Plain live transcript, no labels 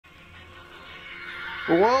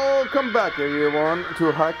Welcome back everyone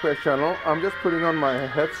to High Crash channel. I'm just putting on my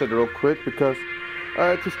headset real quick because I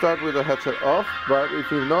had to start with the headset off, but if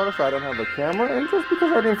you've noticed I don't have a camera, and just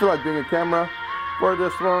because I didn't feel like doing a camera for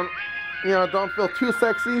this one, don't feel too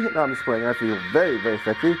sexy. No, I'm just playing. I feel very, very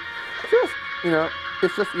sexy. Just,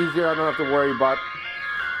 it's just easier. I don't have to worry about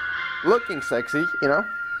looking sexy.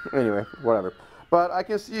 Anyway, whatever. But I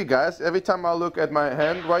can see you guys. Every time I look at my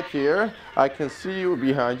hand right here, I can see you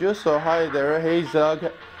behind you. So hi there. Hey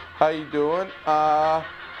Zug. How you doing?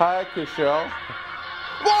 Hi Kushel.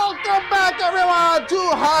 Welcome back everyone to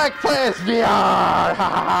High Class VR.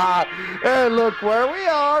 And look where we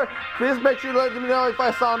are. Please make sure to let me know if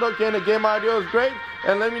I sound okay and the game audio is great.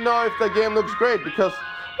 And let me know if the game looks great because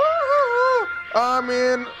I'm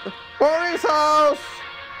in Morty's house.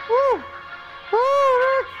 Woo.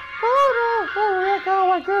 Oh, Rick. Oh no, oh Rick, oh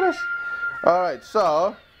my goodness. Alright,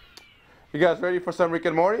 so you guys ready for some Rick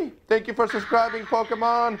and Morty? Thank you for subscribing,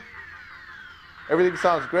 Pokemon. Everything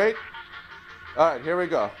sounds great. Alright, here we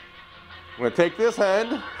go. I'm gonna take this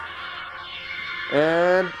hand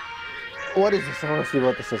and what is this? I wanna see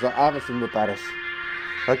what this is. I haven't seen what that is.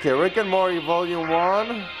 Okay, Rick and Morty Volume 1.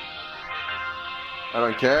 I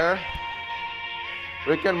don't care.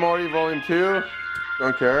 Rick and Morty Volume 2.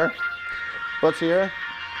 Don't care. What's here?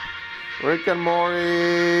 Rick and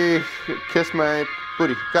Morty, kiss my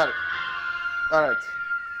booty. Got it. All right.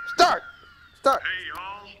 Start. Hey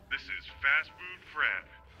y'all, this is Fast Food Fred,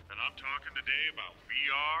 and I'm talking today about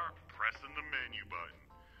VR pressing the menu button.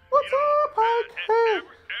 What's up, Hank? Hey.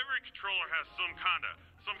 Every controller has some kind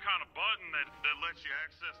of button that lets you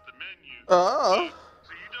access the menu. So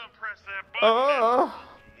you done press that button. What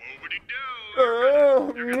would it do?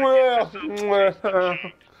 This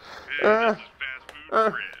is Fast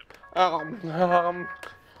Food Fred.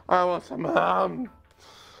 I want some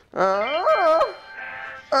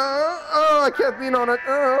I can't lean on it.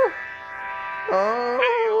 Hey,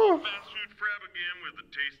 old Fast Food Fred again with a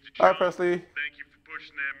tasty Hi, chunk. Presley. Thank you for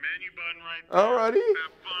pushing that menu button right there. Alrighty.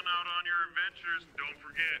 Have fun out on your adventures. Don't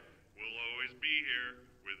forget, we'll always be here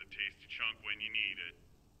with a tasty chunk when you need it.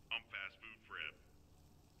 I'm Fast Food Fred.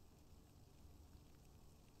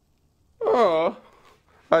 Oh,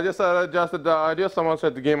 I just adjusted the audio. Someone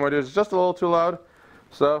said the game audio is just a little too loud.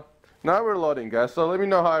 So now we're loading, guys. So let me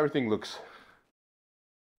know how everything looks.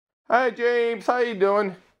 Hi, James. How you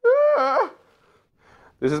doing?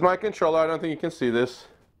 This is my controller. I don't think you can see this.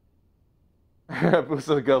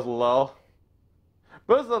 Busa goes lol.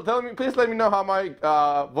 Busa, please let me know how my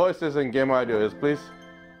voice is in game audio is, please.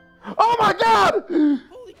 Oh my God!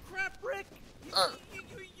 Holy crap, Rick!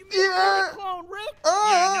 You made a clone, Rick! Yeah,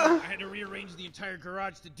 I know. I had to rearrange the entire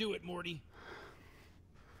garage to do it, Morty.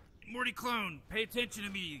 Morty clone, pay attention to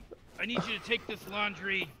me. I need you to take this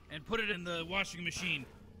laundry and put it in the washing machine.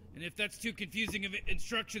 And if that's too confusing of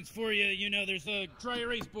instructions for you, there's a dry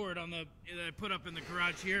erase board that I put up in the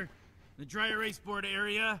garage here. The dry erase board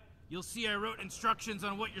area, you'll see I wrote instructions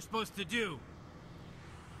on what you're supposed to do.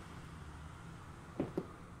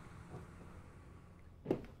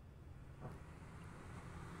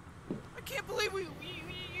 I can't believe you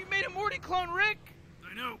made a Morty clone, Rick!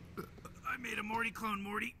 I know. I made a Morty clone,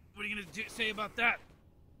 Morty. What are you gonna say about that?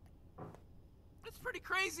 That's pretty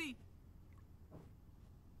crazy.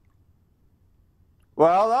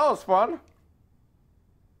 Well, that was fun.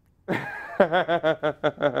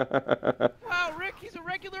 Wow, Rick, he's a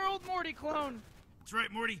regular old Morty clone. That's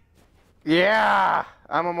right, Morty. Yeah,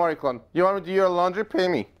 I'm a Morty clone. You want me to do your laundry? Pay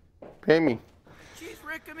me. Jeez,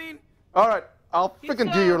 Rick, All right, I'll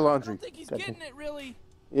freaking do your laundry. I don't think he's getting it, really.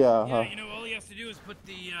 Yeah. Yeah, all he has to do is put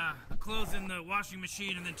the clothes in the washing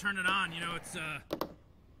machine and then turn it on. It's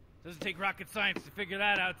doesn't take rocket science to figure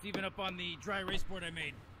that out. It's even up on the dry erase board I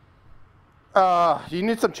made. You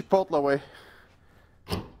need some Chipotle way.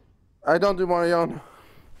 I don't do my own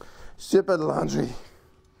stupid laundry.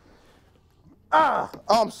 Oh,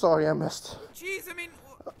 I'm sorry, I missed. Jeez,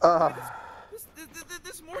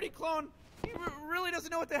 this Morty clone, he really doesn't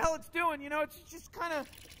know what the hell it's doing. It's just kind of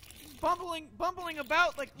bumbling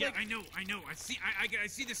about like. Yeah, I know. I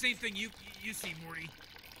see the same thing you see, Morty.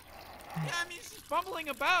 Yeah, it's just bumbling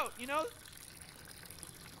about,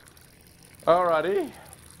 Alrighty.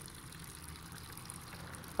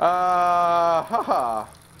 Haha.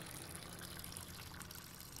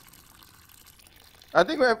 I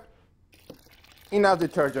think we have enough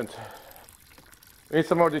detergent. We need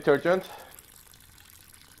some more detergent.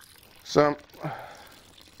 Some.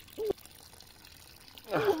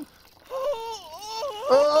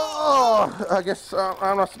 Oh, I guess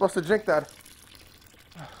I'm not supposed to drink that.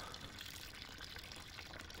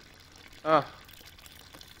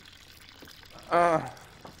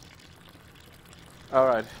 All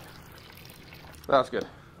right. That's good.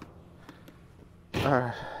 All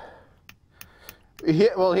right. He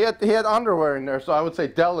had underwear in there, so I would say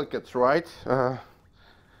delicates, right?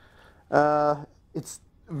 It's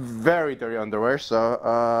very dirty underwear, so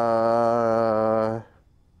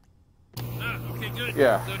okay, good.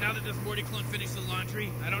 Yeah. So now that this Morty clone finished the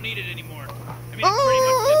laundry, I don't need it anymore. I mean, it's pretty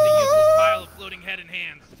much just a useless pile of floating head and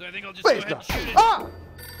hands. So I think I'll just go ahead and shoot it. Ah!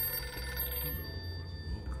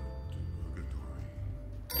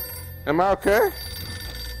 Am I okay?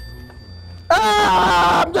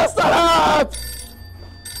 Ah! I'm just hurt!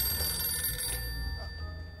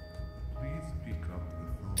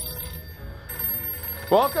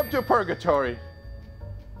 Welcome to Purgatory.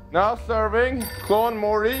 Now serving Clone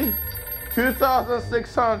Morty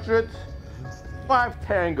 2605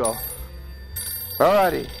 Tango.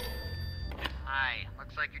 Alrighty. Hi,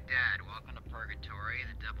 looks like you're dead. Welcome to Purgatory.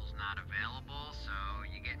 The devil's not available, so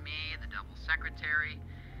you get me, the devil's secretary.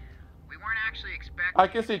 We weren't actually expecting I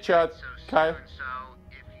can see chat, so Kai. soon, so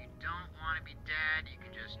if you don't want to be dead, you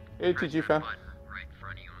can just Hey, press TG that fan. button right in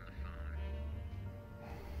front of you on the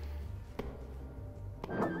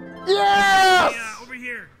phone. Yes! Hey, over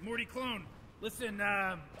here, Morty clone. Listen,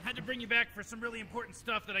 had to bring you back for some really important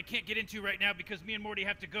stuff that I can't get into right now because me and Morty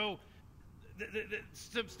have to go.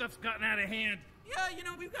 Some stuff's gotten out of hand. Yeah, you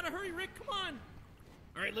know, we've got to hurry, Rick. Come on.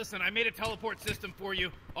 All right, listen, I made a teleport system for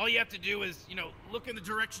you. All you have to do is, you know, look in the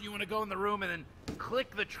direction you want to go in the room and then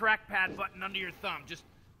click the trackpad button under your thumb. Just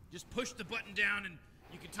push the button down and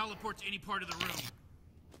you can teleport to any part of the room.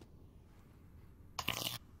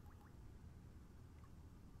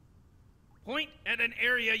 Point at an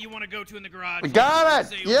area you want to go to in the garage. Got it!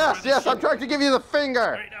 Say Yes, over yes, the I'm trying to give you the finger.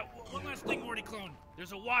 All right, one last thing, Morty clone.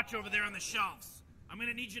 There's a watch over there on the shelves. I'm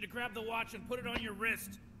gonna need you to grab the watch and put it on your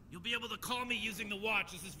wrist. You'll be able to call me using the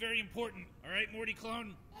watch. This is very important. All right, Morty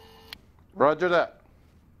clone? Roger that.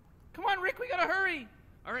 Come on, Rick, we gotta hurry.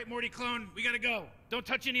 All right, Morty clone, we gotta go. Don't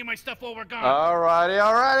touch any of my stuff while we're gone.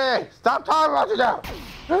 Alrighty. Stop talking about it now.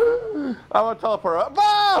 I want to teleport up.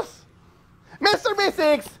 Boss! Mr.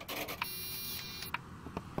 B6!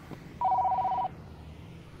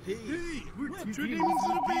 Hey, what's your name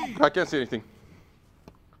instead of B? I can't see anything.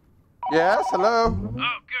 Yes, hello? Oh, good,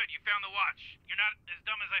 you found the watch. You're not as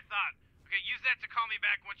dumb as I thought. Okay, use that to call me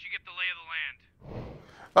back once you get the lay of the land.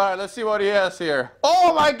 Alright, let's see what he has here.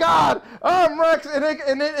 Oh my god! Rex,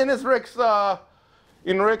 in his Rick's, class,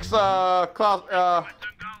 call it. You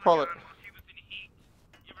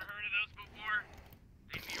ever heard of those before?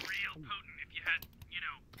 They'd be real potent if you had, you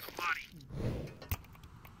know, a body.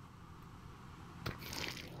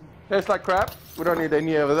 Tastes like crap. We don't need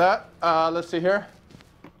any of that. Let's see here.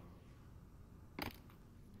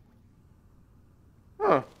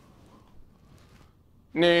 Huh.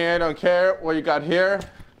 Nah, I don't care what you got here.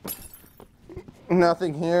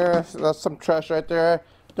 Nothing here. That's some trash right there.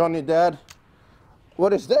 Don't need that.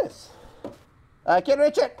 What is this? I can't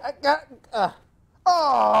reach it. I got.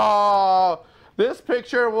 Oh, this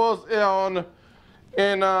picture was in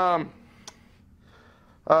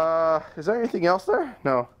is there anything else there?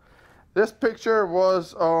 No. This picture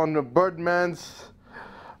was on Birdman's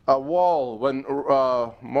wall when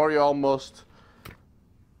Morty almost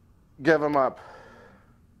gave him up.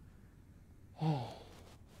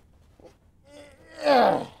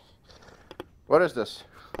 What is this?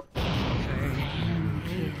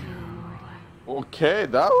 Okay,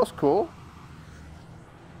 that was cool.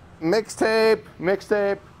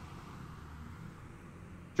 Mixtape.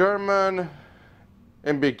 German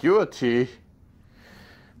ambiguity.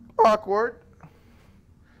 Awkward.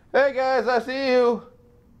 Hey guys, I see you.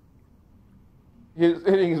 He's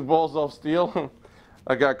hitting his balls off steel.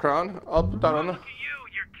 I got crown. I'll put that on. Look at you,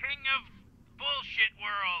 you're king of bullshit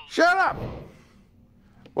world. Shut up!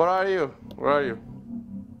 What are you? Where are you?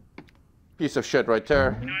 Piece of shit right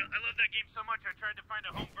there. You know, I love that game so much, I tried to find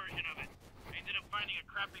a home version of it. I ended up finding a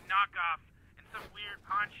crappy knockoff in some weird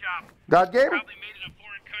pawn shop. That game? Probably made in a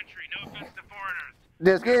foreign country. No offense to foreigners.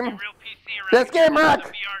 This game? A real PC around This game, here. Rock! It's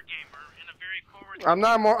a VR game, or in a very forward. I'm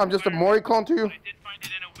not more. I'm just a Morty clone to you. But I did find it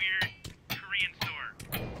in a weird Korean store.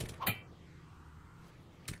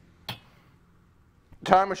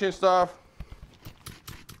 Time machine stuff.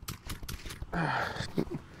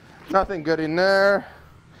 Nothing good in there.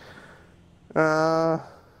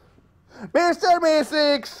 Mr.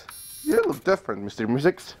 Musics! You look different, Mr.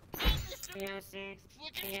 Musics.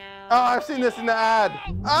 Oh, I've seen this in the ad.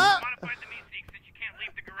 Ah! Modified the music since you can't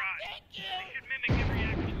leave the garage. They should mimic every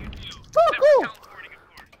action you do. Oh, Except cool. teleporting, of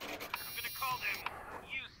course. I'm gonna call them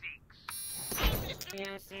U-Seeks.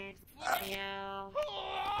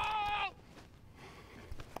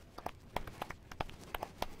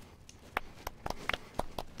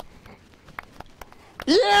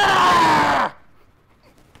 Yeah!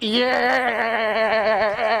 Yeah!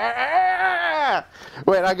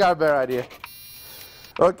 Wait, I got a better idea.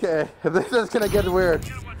 Okay, this is gonna get weird.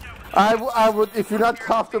 I would, if you're not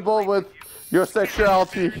comfortable with your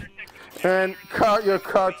sexuality and your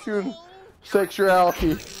cartoon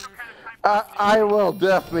sexuality, I will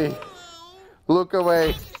definitely look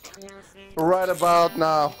away right about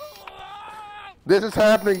now. This is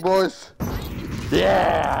happening, boys.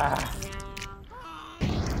 Yeah.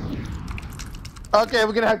 Okay,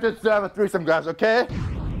 we're gonna have to have a threesome, guys. Okay?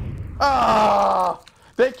 Ah,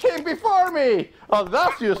 they came before me. Oh,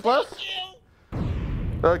 that's useless.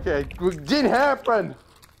 Okay, it didn't happen.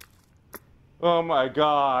 Oh my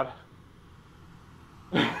God.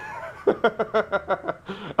 I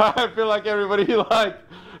feel like everybody liked.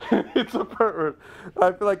 It's a pervert.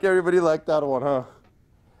 I feel like everybody liked that one, huh?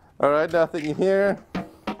 All right, nothing in here.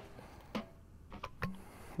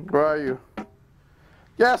 Where are you?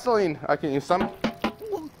 Gasoline. I can use some.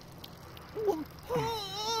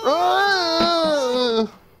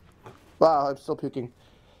 Wow, I'm still puking.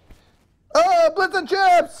 Oh, Blitz and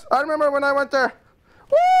Chips! I remember when I went there.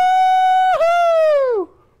 Woo-hoo!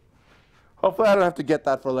 Hopefully I don't have to get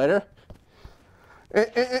that for later.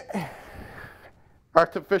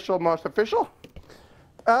 Artificial, most official.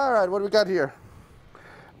 All right, what do we got here?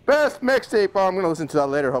 Best mixtape. Oh, I'm gonna listen to that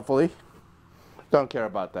later, hopefully. Don't care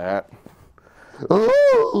about that.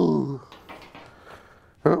 Ooh.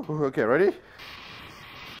 Oh, okay, ready?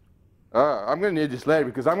 I'm gonna need this later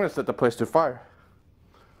because I'm gonna set the place to fire.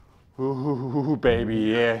 Ooh, baby,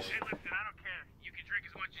 yes. Hey, listen, I don't care. You can drink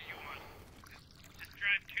as much as you want. Just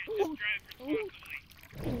drive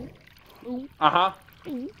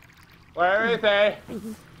responsibly. Where is he?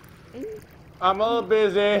 I'm a little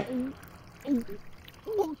busy.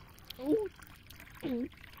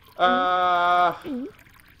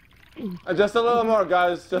 Just a little more,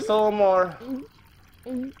 guys. Just a little more.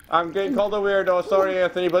 I'm getting called a weirdo. Sorry,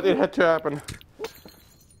 Anthony, but it had to happen.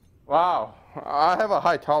 Wow. I have a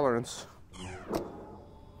high tolerance.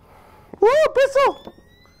 Woo, pistol!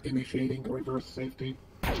 Initiating reverse safety.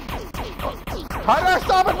 How do I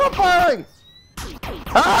stop it from firing?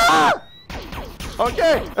 Ah!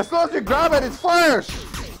 Okay, as soon as you grab it, it fires.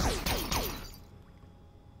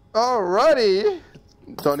 Alrighty.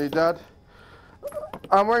 Don't need that.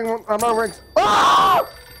 I'm wearing. Ah!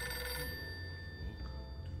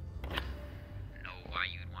 Know why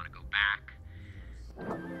you'd want to go back.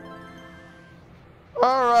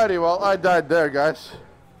 Alrighty, well, I died there, guys.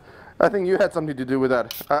 I think you had something to do with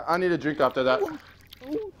that. I need a drink after that.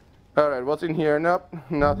 Alright, what's in here? Nope,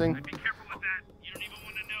 nothing. Be careful with that. You don't even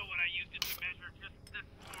want to know what I used it to measure just this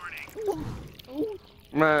morning.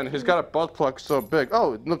 Man, he's got a butt plug so big.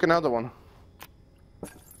 Oh, look, another one.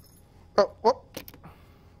 Oh, what?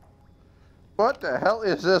 What the hell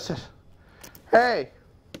is this? Hey!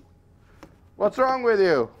 What's wrong with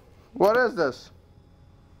you? What is this?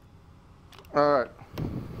 Alright.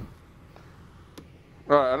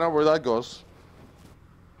 Alright, I know where that goes.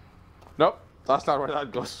 Nope, that's not where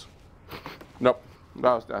that goes. Nope,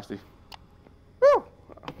 that was nasty. Woo!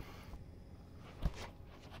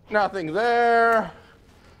 Nothing there.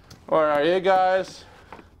 Where are you guys?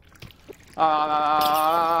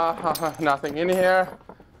 Nothing in here.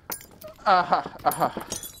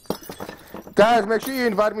 Guys, make sure you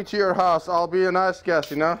invite me to your house. I'll be a nice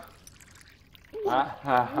guest, you know?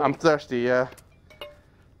 I'm thirsty, yeah.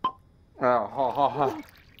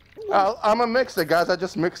 I'm a mixer, guys. I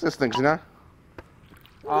just mix these things, you know?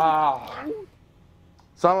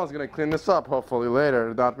 Someone's gonna clean this up, hopefully,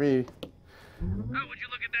 later, not me. Oh, would you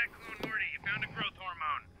look at that, clone Morty? You found a growth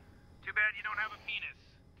hormone. Too bad you don't have a penis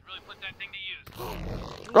to really put that thing to use.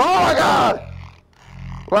 Oh my God!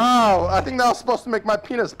 Wow, I think that was supposed to make my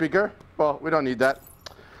penis bigger. Well, we don't need that.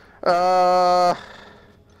 I'm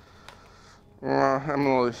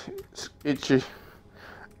a little itchy.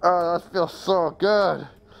 Oh, that feels so good.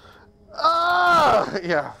 Ah,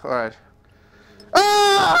 yeah, all right.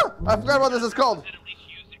 Ah! I forgot what this is called. At least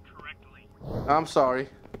use it correctly. I'm sorry.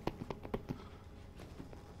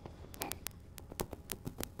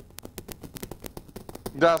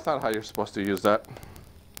 That's not how you're supposed to use that.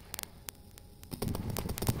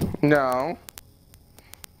 No.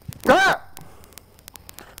 Ah!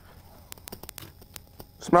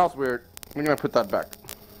 Smells weird. I'm gonna put that back.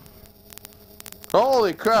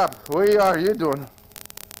 Holy crap, what are you doing?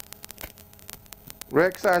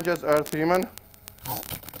 Rick Sanchez, Earth Human.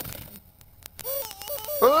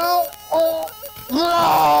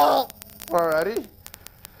 Alrighty.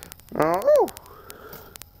 Oh.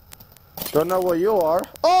 Don't know where you are.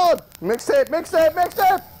 Oh! Mixtape!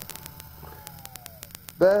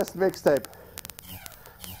 Best mixtape.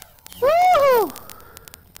 Woo!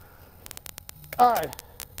 Alright.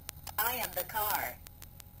 I am the car.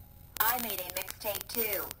 I made a mixtape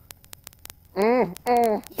too. Your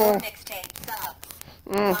mixtape sucks.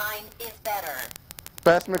 Mine is better.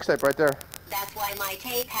 Best mixtape right there. That's why my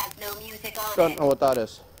tape has no music on Don't it. know what that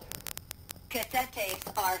is. Cassette tapes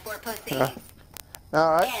are for pussies.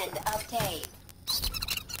 Alright. End of tape.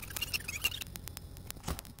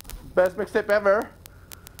 Best mixtape ever.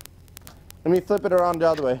 Let me flip it around the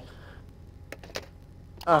other way.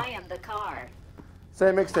 I am the car.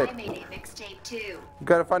 Same I mixtape. made a mixtape too.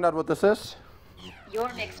 Gotta find out what this is. Your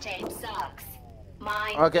mixtape sucks.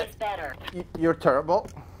 Mine Okay. is better. You're terrible.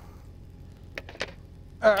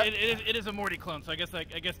 It is a Morty clone, so I guess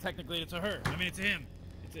technically it's a her. I mean, it's a him.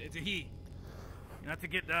 It's a he. Not to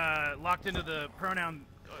get locked into the pronoun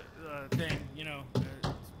thing, you know.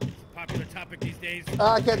 It's a popular topic these days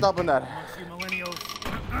I can't open that. amongst you millennials.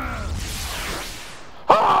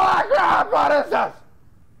 Oh my god, what is this?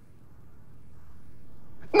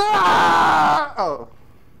 No! Oh.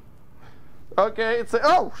 Okay, it's a,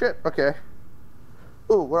 oh shit, okay.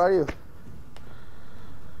 Ooh, where are you?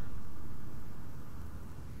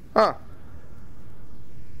 Huh.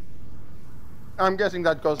 I'm guessing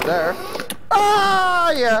that goes there.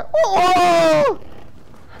 Ah, yeah. Oh!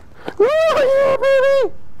 Oh, yeah,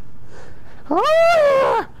 baby! Oh,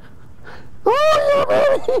 yeah! Oh, yeah,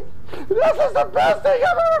 baby! This is the best thing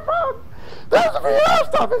I've ever found! This VR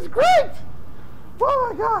stuff is great! Oh,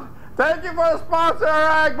 my God. Thank you for the sponsor,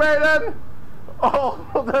 Ag Maiden!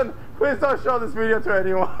 Oh, then please don't show this video to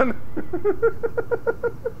anyone.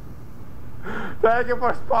 Thank you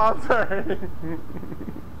for sponsoring.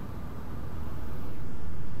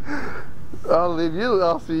 I'll leave you.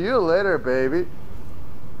 I'll see you later, baby.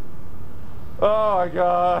 Oh my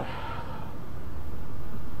god.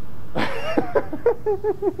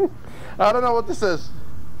 I don't know what this is.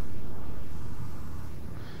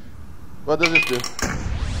 What does this do?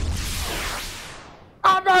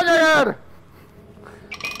 I'm back again!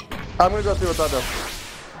 I'm gonna go see what that does.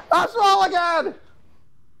 That's all again!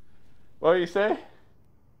 What do you say?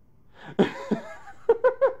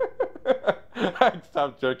 I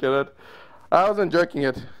stopped jerking it. I wasn't jerking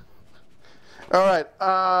it. Alright,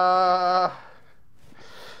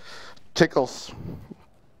 tickles.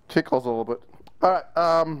 Tickles a little bit. Alright,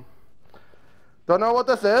 don't know what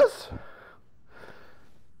this is.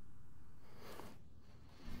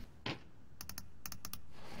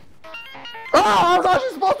 Oh, I was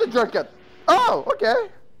actually supposed to jerk it. Oh, okay.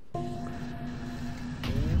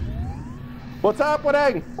 What's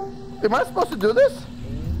happening? Am I supposed to do this?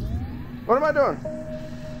 What am I doing?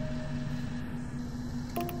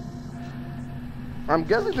 I'm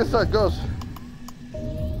guessing this is how it goes.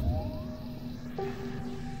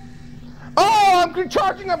 Oh, I'm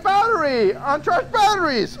charging a battery! Uncharged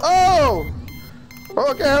batteries! Oh!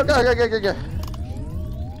 Okay.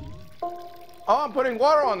 Oh, I'm putting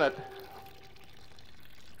water on it.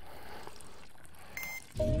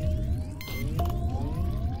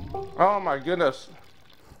 Oh my goodness.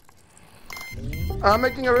 I'm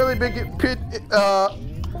making a really big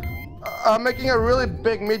I'm making a really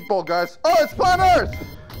big meatball, guys. Oh, it's planet Earth!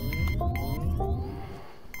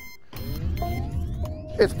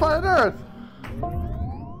 It's planet Earth!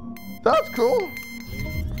 That's cool.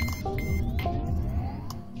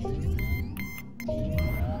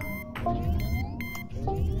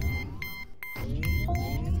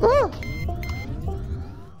 Ah.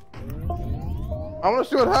 I want to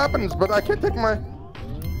see what happens, but I can't take my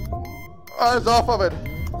eyes off of it.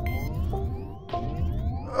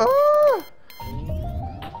 Oh!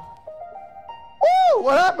 Oh,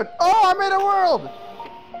 what happened? Oh, I made a world!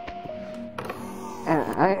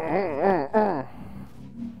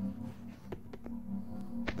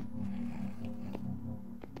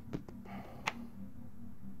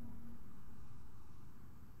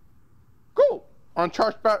 Cool!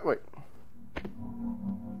 Uncharged bat. Wait.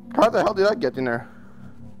 How the hell did I get in there?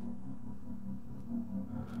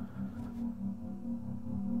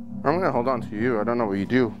 I'm gonna hold on to you. I don't know what you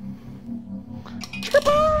do.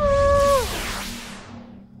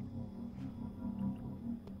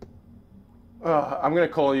 I'm gonna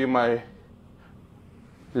call you my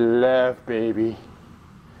love baby.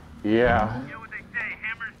 Yeah. You know what they say,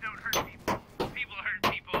 hammers don't hurt people. People hurt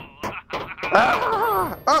people.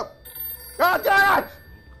 Ah! Oh! God damn it!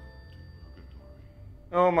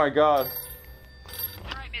 Oh my god.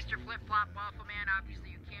 Alright, Mr. Flip-Flop Waffle Man,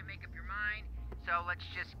 obviously you can't make up your mind, so let's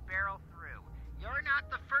just barrel through. You're not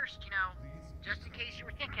the first, you know, just in case you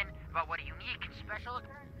were thinking about what a unique and special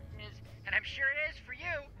occurrence is, and I'm sure it is for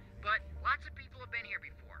you, but lots of people have been here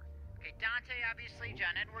before. Okay, Dante, obviously.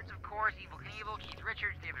 John Edwards, of course. Evil Knievel, Keith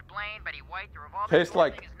Richards, David Blaine, Betty White. The revolving Tastes door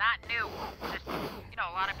like thing is not new. Just, you know,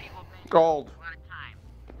 a lot of people think gold. a lot of time.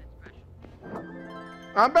 That's special.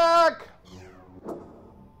 I'm back.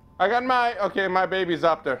 I got my baby's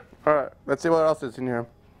up there. All right, let's see what else is in here.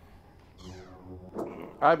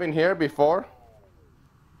 I've been here before.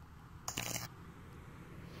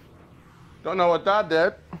 Don't know what that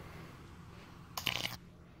did.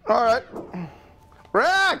 All right.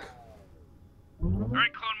 Rick!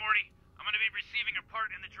 Alright, Clone Morty. I'm gonna be receiving a part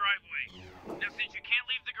in the driveway. Now, since you can't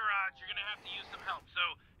leave the garage, you're gonna have to use some help. So,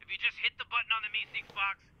 if you just hit the button on the Me6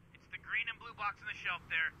 box, it's the green and blue box on the shelf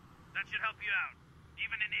there. That should help you out.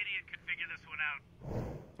 Even an idiot could figure this one out.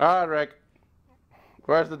 All right, Rick.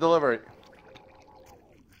 Where's the delivery?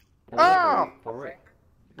 Oh! All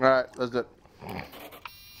right, let's do it.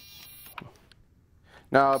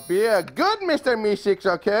 Now, be a good Mr. Me6,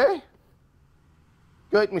 okay?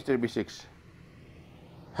 Good, Mr. Me6.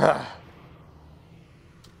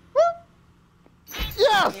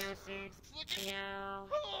 Yes!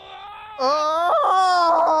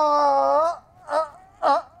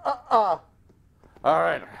 All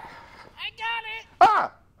right. I got it!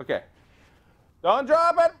 Ah! Okay. Don't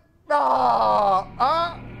drop it. Up.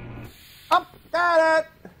 Got it.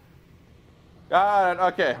 Got it.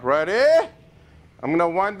 Okay. Ready? I'm gonna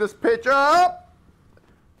wind this pitcher up.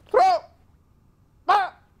 Throw.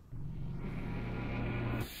 Ah.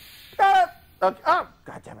 Got it. Okay. Oh,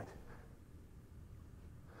 God damn it.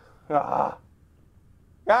 Ah.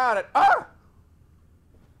 Got it. Ah.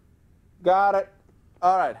 Got it.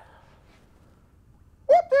 All right.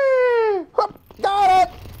 Whoopee! Whoop. Got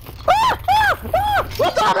it. Ah, ah, ah.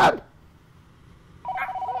 What's happening?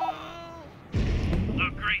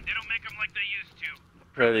 Look, great. They don't make them like they used to.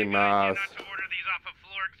 Pretty Good idea much. not to order these off of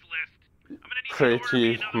Flork's list. I'm gonna need Pretty you to order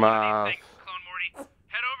me another one of much. these things, Clone Morty.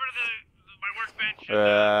 Head over to my workbench and Yeah.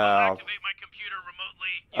 I'll activate my computer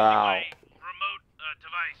remotely using Ow. my remote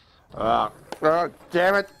device. Oh,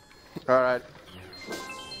 damn it. All right.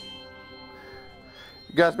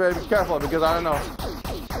 You guys better be careful because I don't know.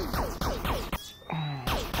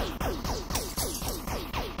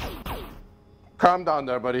 Calm down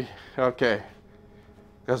there, buddy. Okay.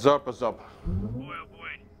 Gazorpa's up. Boy, oh boy.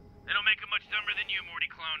 They don't make them much dumber than you, Morty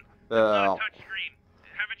Clone. It's Uh, not a touchscreen.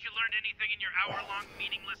 Haven't you learned anything in your hour-long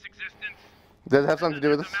meaningless existence? Does it have something to do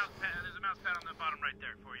with There's this? There's a mouse pad on the bottom right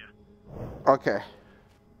there for you. Okay.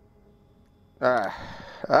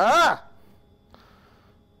 Ah!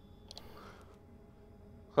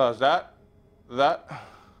 Close that. That.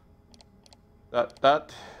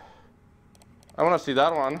 I want to see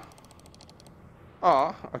that one.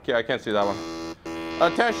 Oh, okay, I can't see that one.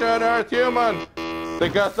 Attention, Earth human! The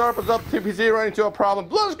Gazorp is up TPC running into a problem.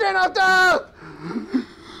 Blue screen of death!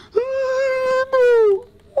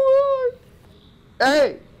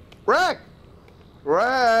 Hey! Rick!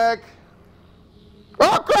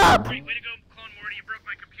 Oh, crap! Great, way to go, Clone Morty. You broke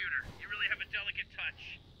my computer. You really have a delicate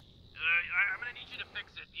touch. I'm gonna need you to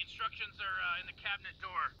fix it. The instructions are in the cabinet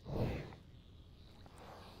door.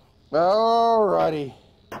 Alrighty.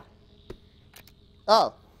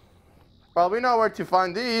 Oh. Well, we know where to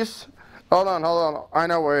find these. Hold on. I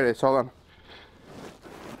know where it is. Hold on.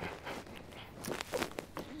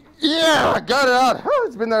 Yeah, I got it out. Oh,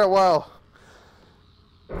 it's been there a while.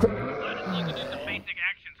 You can do some basic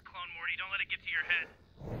actions, Clone Morty. Don't let it get to your head.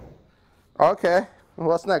 Okay.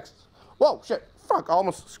 What's next? Whoa, shit. Fuck, I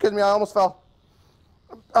almost fell.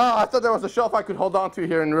 Oh, I thought there was a shelf I could hold on to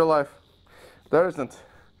here in real life. There isn't.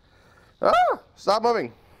 Ah, stop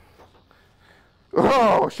moving.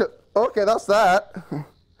 Oh, shit. Okay, that's that.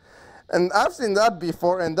 And I've seen that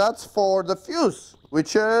before, and that's for the fuse,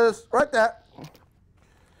 which is right there.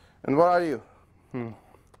 And what are you? Can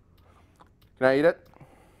I eat it?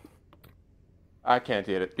 I can't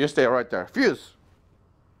eat it. You stay right there. Fuse.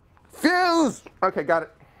 Fuse! Okay, got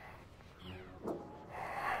it.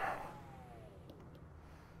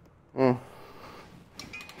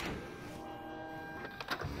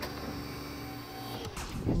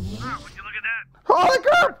 Wow, would you look at that? Holy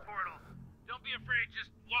crap! Portal. Don't be afraid,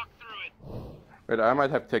 just walk through it. Wait, I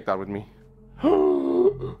might have to take that with me.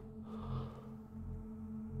 Welcome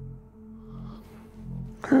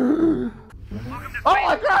to Oh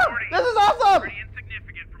my Space, god! Morty. This is awesome! Pretty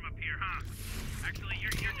insignificant from up here, huh? Actually,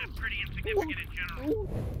 you're just pretty insignificant in general.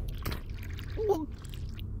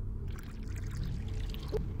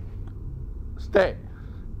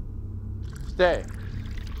 Stay.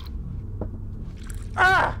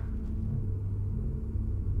 Ah!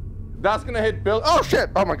 That's gonna hit Bill. Oh shit!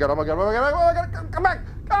 Oh my god! Come back!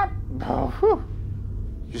 Come! Oh, whew.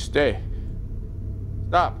 You stay.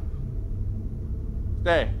 Stop.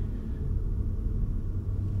 Stay.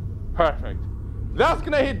 Perfect. That's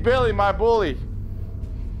gonna hit Billy, my bully.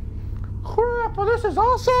 Crap, this is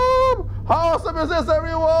awesome! How awesome is this,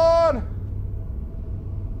 everyone?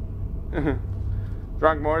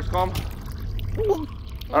 Drunk Morris, come.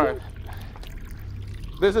 Alright.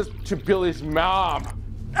 This is to Billy's mom.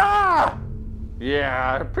 Ah!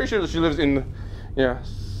 Yeah, I'm pretty sure she lives in,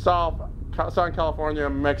 Southern California,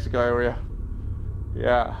 Mexico area.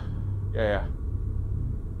 Yeah.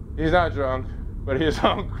 He's not drunk, but he's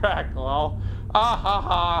on crack, lol. Ah ha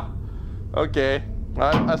ha. Okay,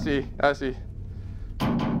 I see.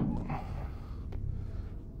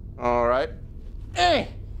 All right. Hey.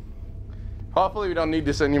 Hopefully we don't need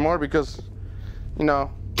this anymore because, nah,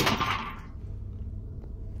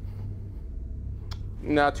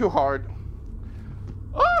 too hard.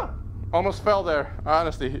 Ah! Almost fell there.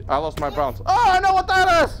 Honestly, I lost my balance. Oh, I know what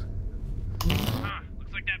that is!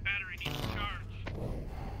 Looks like that battery needs a charge.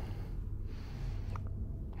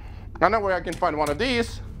 I know where I can find one of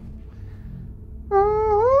these.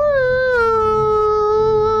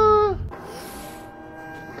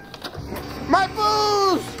 My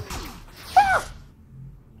booze! Ah!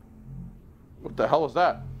 What the hell was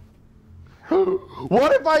that?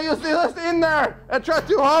 What if I use this in there and try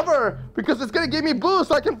to hover? Because it's gonna give me boost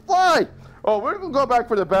so I can fly. Oh, we're gonna go back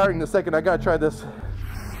for the battery in a second. I gotta try this.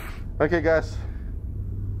 Okay, guys.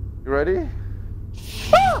 You ready?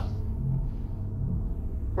 Ah!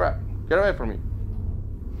 Crap. Get away from me.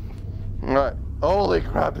 Alright. Holy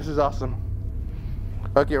crap, this is awesome.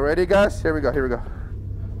 Okay, ready, guys? Here we go.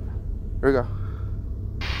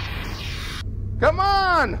 Come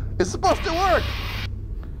on! It's supposed to work!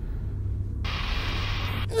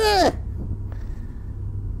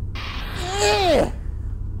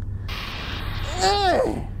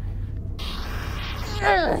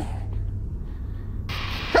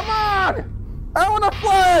 Come on! I wanna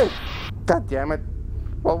play! God damn it.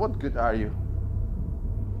 Well, what good are you?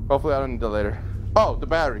 Hopefully I don't need that later. Oh, the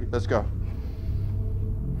battery. Let's go.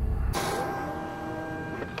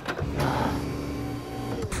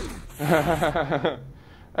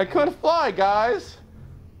 I couldn't fly, guys.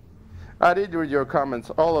 I did read your comments,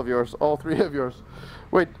 all of yours, all three of yours.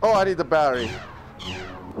 Wait, oh, I need the battery.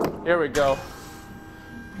 Here we go.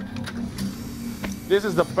 This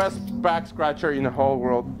is the best back scratcher in the whole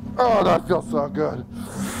world. Oh, that feels so good.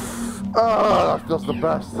 Oh, that feels the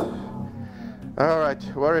best. All right,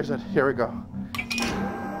 where is it? Here we go.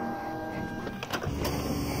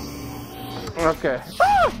 Okay.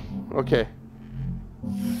 Ah! Okay.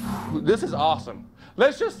 This is awesome.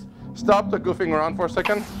 Let's just stop the goofing around for a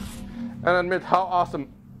second and admit how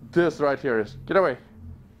awesome this right here is. Get away.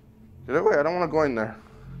 Get away, I don't want to go in there.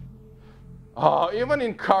 Oh, even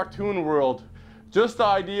in cartoon world, just the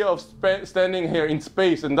idea of standing here in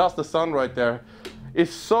space and that's the sun right there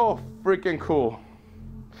is so freaking cool.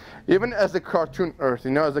 Even as a cartoon Earth,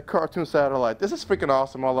 as a cartoon satellite, this is freaking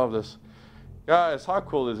awesome. I love this. Guys, how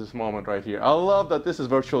cool is this moment right here? I love that this is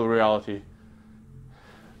virtual reality.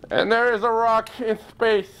 And there is a rock in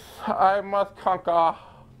space I must conquer.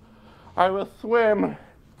 I will swim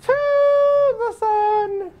to the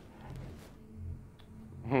sun.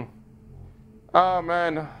 Oh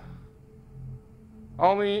man.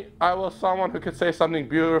 Only I was someone who could say something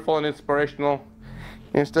beautiful and inspirational.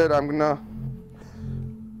 Instead, I'm gonna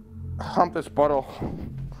hump this bottle.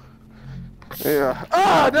 Yeah.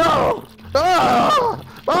 Oh no! Oh!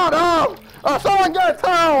 Oh no! Oh, someone get a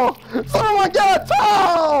towel! Someone get a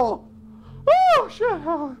towel! Oh shit!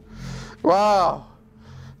 Oh. Wow,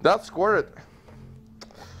 that squirted.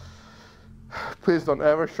 Please don't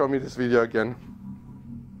ever show me this video again.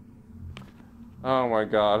 Oh my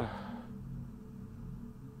god.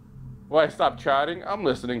 Why stop chatting? I'm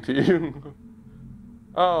listening to you.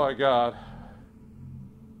 Oh my god.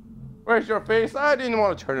 Where's your face? I didn't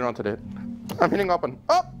want to turn it on today. I'm hitting up and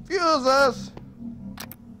up fuses.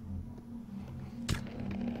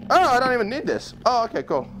 Oh, I don't even need this. Oh, okay,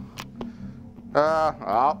 cool.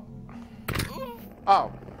 Oh.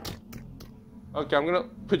 Okay, I'm gonna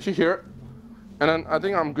put you here. And then I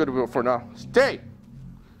think I'm good for now. Stay.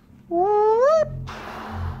 Whoop.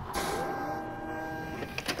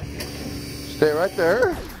 Stay right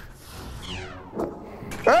there.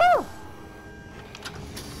 Oh.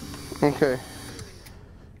 Okay.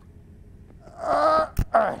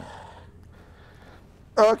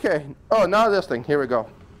 Okay. Oh, now this thing. Here we go.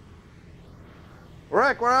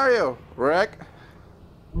 Rick, where are you? Rick?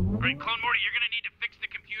 Right, Clone Morty, you're gonna need to fix the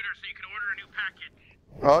computer so you can order a new package.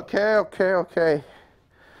 Okay.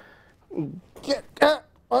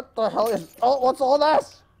 What the hell is... Oh, what's all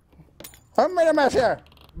this? I made a mess here.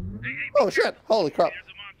 Hey, Oh, shit. Holy crap. There's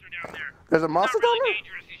a monster down there. There's a monster Not really down there?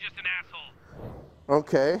 dangerous, he's just an asshole.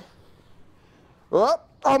 Okay.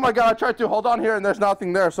 Oh my god, I tried to hold on here and there's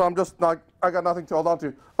nothing there, so I'm just not, I got nothing to hold on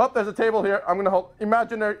to. Oh, there's a table here. I'm gonna hold,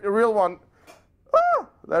 imaginary, real one. Ah,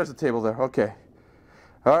 there's a table there, okay.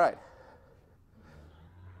 All right.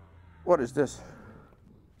 What is this?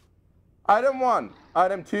 Item 1,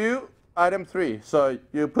 item 2, item 3. So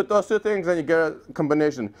you put those two things and you get a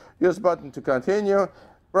combination. Use button to continue.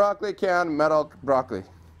 Broccoli can, metal broccoli.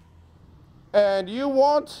 And you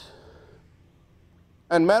want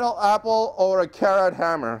a metal apple or a carrot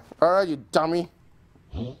hammer. All right, you dummy.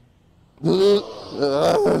 You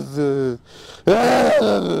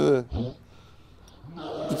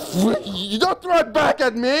don't throw it back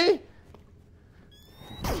at me.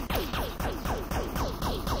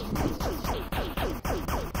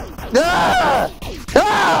 Ah!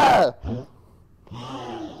 Ah!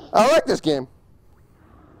 I like this game.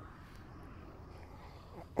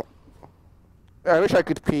 I wish I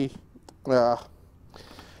could pee. All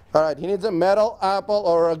right, he needs a metal apple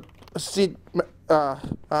or a seed, I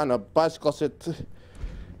don't know, bicycle seat,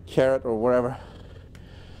 carrot or whatever.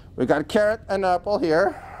 We got carrot and apple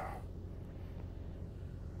here.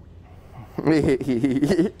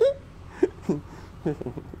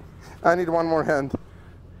 I need one more hand.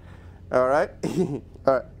 All right. All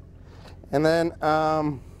right. And then,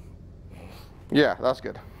 yeah, that's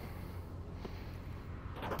good.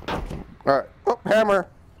 All right. Oh, hammer.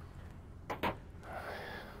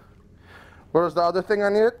 What was the other thing I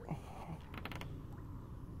needed?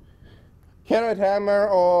 Carrot hammer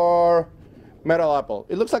or metal apple.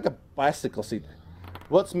 It looks like a bicycle seat.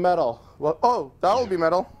 What's metal? Well, oh, that will be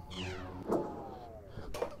metal.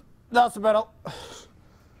 That's metal.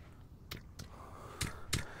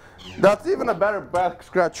 That's even a better back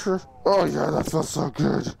scratcher. Oh yeah, that feels so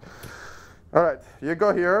good. All right, you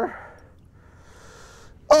go here.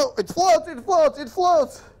 Oh, it floats, it floats, it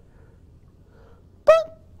floats.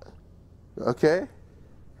 Boop. Okay.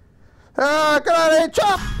 Come on, hey,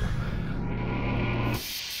 chop!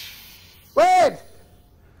 Wait!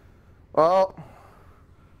 Well,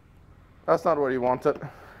 that's not what he wanted.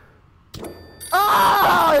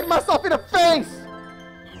 Ah! I hit myself in the face!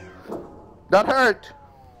 That hurt.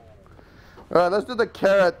 All right, let's do the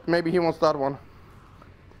carrot. Maybe he wants that one.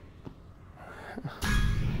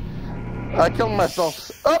 I killed myself.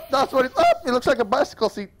 Oh, that's what it, oh, it looks like a bicycle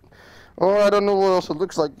seat. Oh, I don't know what else it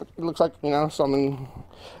looks like, but it looks like, you know, something.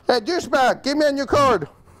 Hey, douchebag, give me a new card.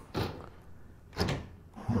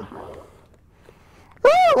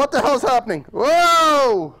 Oh, what the hell's happening?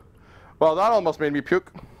 Whoa! Well, that almost made me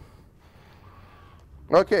puke.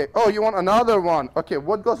 Okay, oh, you want another one? Okay,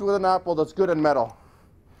 what goes with an apple that's good in metal?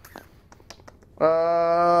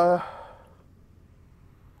 I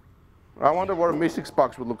wonder what a mystics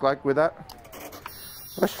box would look like with that.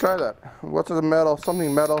 Let's try that. What's the metal?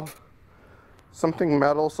 Something metal. Something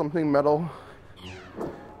metal, something metal.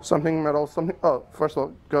 Something metal, something. Oh, first of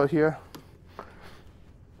all, go here.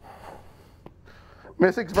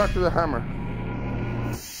 Mystics back to the hammer.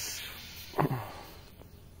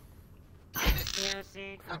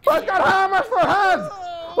 I've got hammers for hands!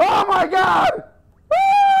 Oh my god!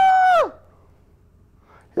 Ah!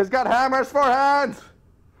 He's got hammers for hands!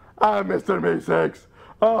 I'm Mr. Mystics.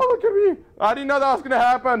 Oh, look at me. I didn't know that was going to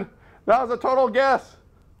happen. That was a total guess.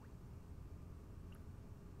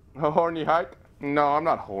 A horny hike? No, I'm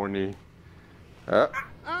not horny. Oh.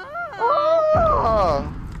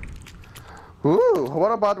 Ooh,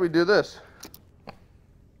 what about we do this?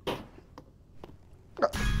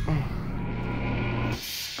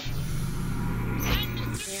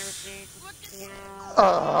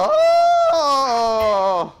 Oh.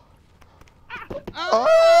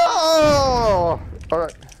 Oh! All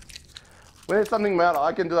right. We need something metal.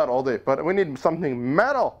 I can do that all day, but we need something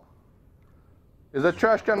metal. Is a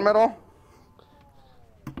trash can metal?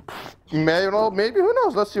 Metal? Maybe. Who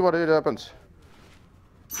knows? Let's see what it happens.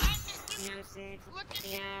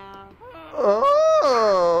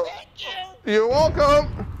 Oh! You're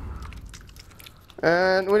welcome.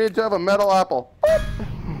 And we need to have a metal apple.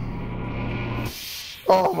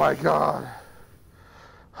 Oh my god.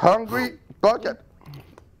 Hungry bucket.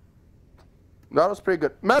 That was pretty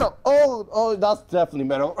good. Metal. Oh, oh, that's definitely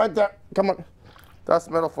metal. Right there. Come on. That's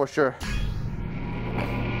metal for sure.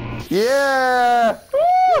 Yeah!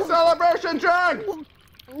 Woo! Celebration drink!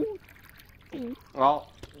 Oh.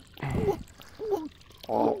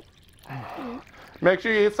 Oh. Make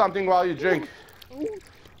sure you eat something while you drink.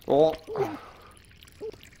 Oh.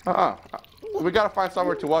 We gotta find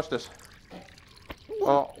somewhere to watch this.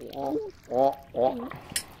 Oh, oh, oh, oh.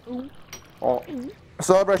 Oh.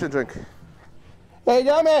 Celebration drink. Hey,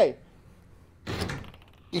 Yummy!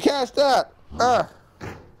 You can't stop. Come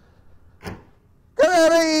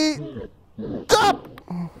here, eat. Stop!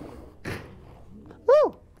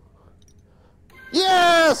 Woo!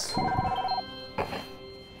 Yes! Hello?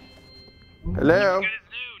 Good as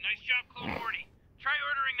new. Nice job, Clone Morty. Try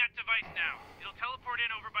ordering that device now. It'll teleport in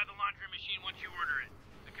over by the laundry machine once you order it.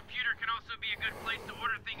 The computer can also be a good place to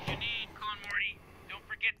order things you need, Clone Morty. Don't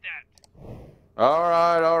forget that.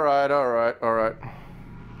 Alright.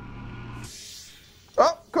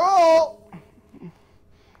 Oh, cool!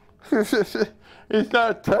 It's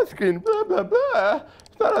not a touchscreen, blah, blah, blah.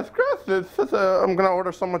 It's not a scratch. It's just I'm gonna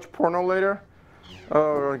order so much porno later.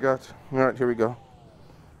 Oh my god. Alright, here we go.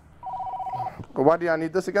 Why do I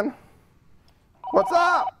need this again? What's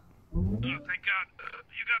up? Oh, thank God.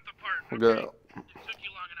 You got the part. Okay. Good. It took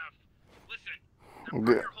you long enough. Listen, the part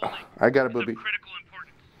you're holding I got a is booby. of critical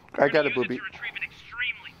importance. I got a We're gonna booby. use it to retrieve an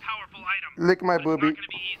extremely powerful item. Lick my But booby. It's not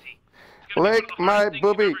gonna be easy. It's gonna Lick be one of the my hardest things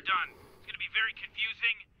booby. you've ever done. It's gonna be very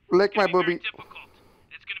confusing. Lick It's gonna my be very booby. difficult.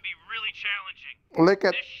 It's gonna be really challenging. Lick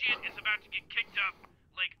it. This shit is about to get kicked up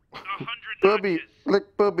like 100 Booby. notches. Lick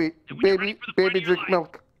booby. And when you're ready Baby. for the part Baby of your drink life,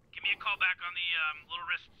 milk. give me a call back on the little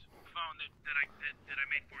wrist phone that I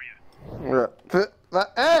made for you.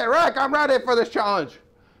 Hey, Rick, I'm ready for this challenge.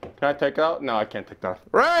 Can I take it out? No, I can't take that.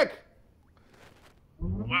 Rick!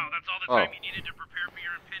 Wow, that's all the time you needed to prepare for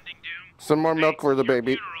your impending doom? Some more milk for the Your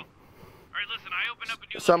baby. funeral. Alright, listen, I opened up a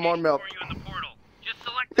new Some more location milk. for you in the portal. Just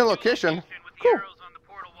select New the new location? with the Cool. arrows on the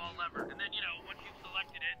portal wall lever. And then, once you've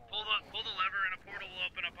selected it, pull the lever and a portal will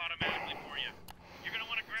open up automatically for you. You're going to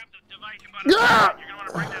want to grab the device about Yeah! You're going to want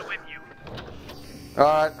to bring that with you.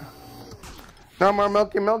 Alright. No more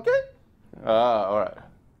milky? Alright.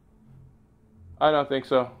 I don't think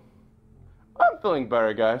so. I'm feeling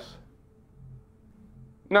better, guys.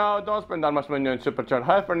 No, don't spend that much money on Super Chat.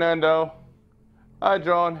 Hi, Fernando. Hi,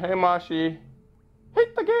 John. Hey, Mashi.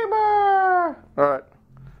 Hit the gamer!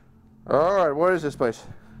 Alright, where is this place?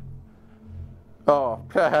 Oh,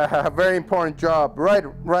 very important job. Right,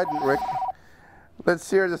 Rick. Let's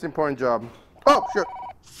hear this important job. Oh, shit.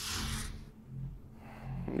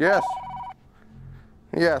 Yes.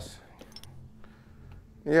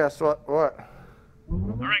 What?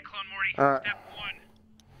 Alright, Clone Morty. Step 1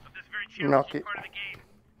 of this very challenging Milky. part of the game.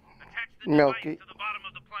 Attach the Milky. device to the bottom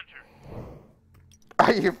of the plunger.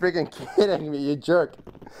 Are you freaking kidding me, you jerk?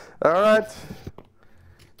 Alright.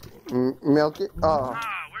 Milky. Oh.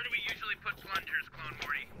 Where do we usually put plungers, Clone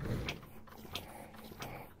Morty?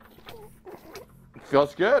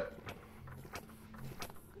 Feels good.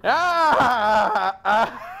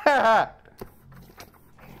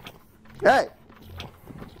 Hey.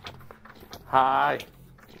 Hi.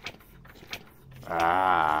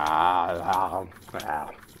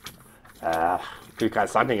 You got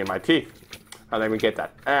something in my teeth. Oh, let me get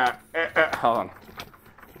that. Hold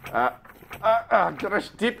on. Gosh,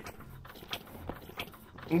 deep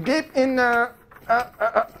in the.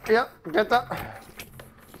 Yeah, get that.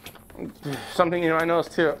 Something in my nose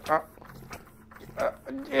too.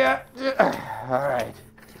 Yeah. All right.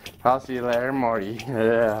 I'll see you later, Morty.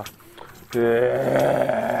 Yeah.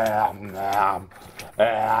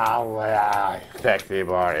 Sexy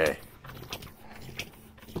Morty.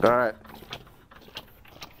 All right.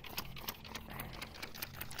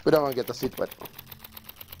 We don't want to get the seat wet.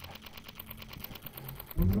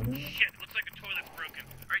 Shit, looks like the toilet's broken.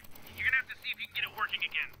 Alright, you're gonna have to see if you can get it working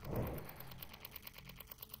again.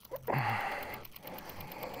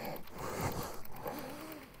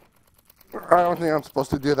 I don't think I'm supposed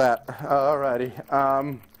to do that. Alrighty.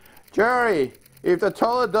 Jerry, if the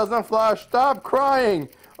toilet doesn't flush, stop crying.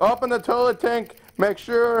 Open the toilet tank. Make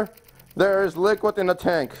sure there is liquid in the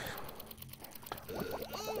tank.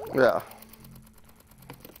 Yeah.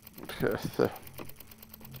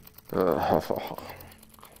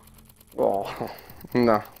 Oh,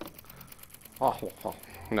 no.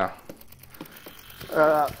 No.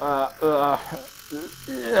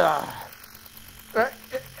 Yeah.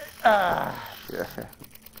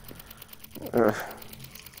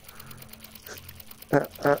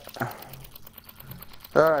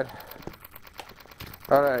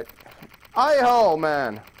 All right. I-hole,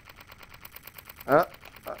 man.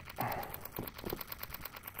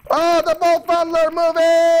 Oh, the Bolt Bundler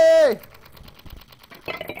movie!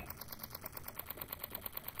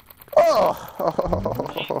 Oh.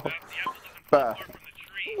 Yeah,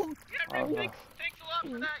 Rick, thanks a lot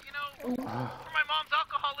for that, for my mom's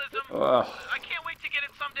alcoholism. I can't wait to get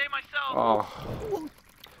it someday myself.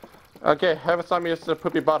 Okay, have some, Mr.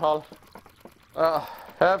 Poopy Butthole.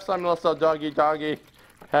 Have some, Mr. Doggy.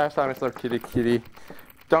 Have some, Mr. Kitty.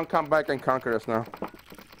 Don't come back and conquer us now.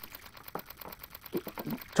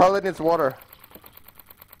 Toilet needs water.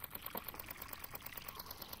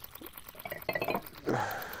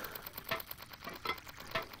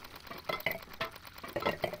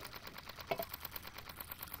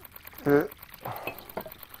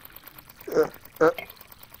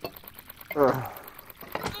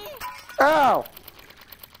 Ow!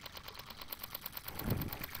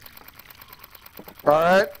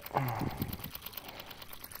 Alright.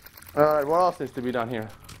 Alright, what else needs to be done here?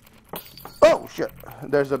 Oh shit!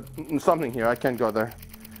 There's something here. I can't go there.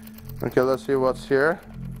 Okay, let's see what's here.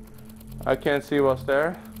 I can't see what's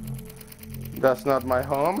there. That's not my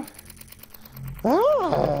home.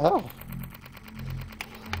 Oh!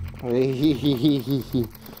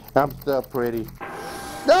 I'm so pretty.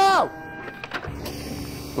 No!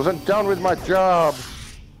 Wasn't done with my job.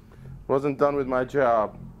 Wasn't done with my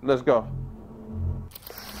job. Let's go.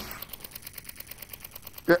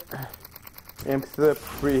 I'm so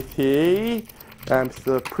pretty. I'm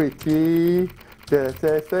so pretty.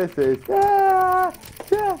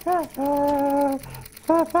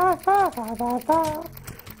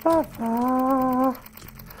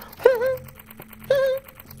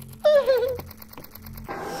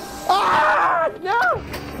 Ah, no!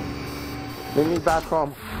 Bring me back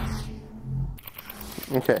home.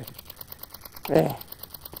 Okay. Yeah.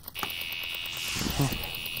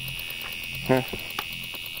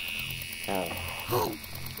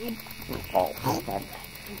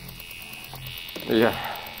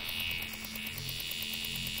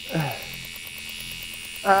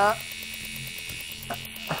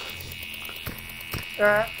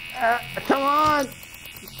 Come on!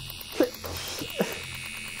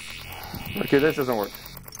 Okay, this doesn't work.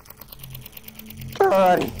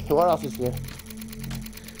 Alrighty, what else is here?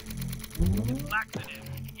 Laxative,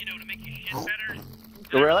 you know, to make your shit better.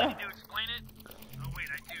 Really? To explain it? Oh wait,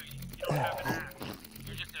 I do. You don't have an ass.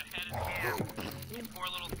 You're just a head and ham. And poor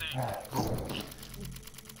little thing.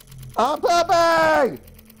 I'm pooping!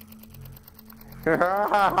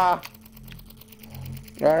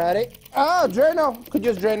 Alrighty. Oh, Drano. Could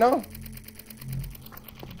just Drano.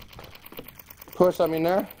 Pour some in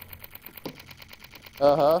there.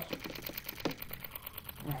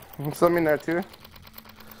 Some in there too.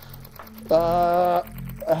 Ah!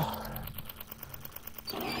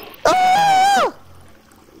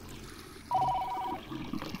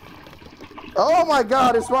 Oh my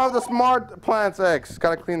god, it's one of the smart plant's eggs.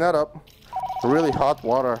 Gotta clean that up. Really hot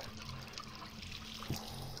water.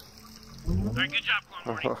 Alright, good job,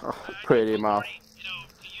 Morty. Pretty mouth. You know,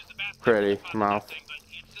 to use the bath Pretty mouth. thing, but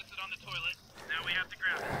he insisted on the toilet. Now we have to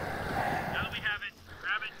grab it. Now that we have it,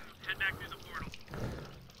 grab it and head back through the portal.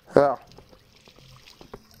 Yeah.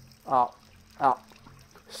 Ow. Ow.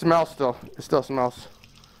 Smells still. It still smells.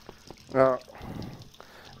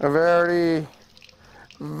 Very,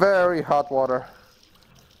 very hot water.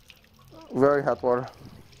 Very hot water.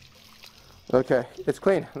 Okay, it's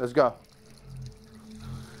clean. Let's go.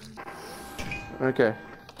 Okay.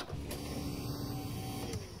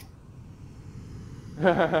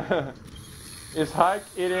 Is Hike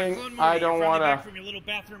eating? I don't wanna. From your little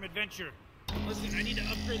bathroom adventure. Listen, I need to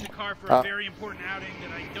upgrade the car for a very important outing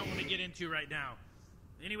that I don't want to get into right now.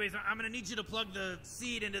 Anyways, I'm gonna need you to plug the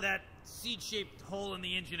seed into that seed-shaped hole in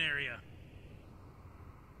the engine area.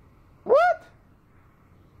 What?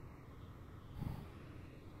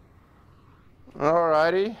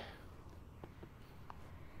 Alrighty.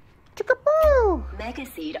 Chickapoo! Mega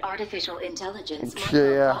Seed Artificial Intelligence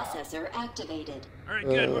Yeah. microprocessor activated. Alright,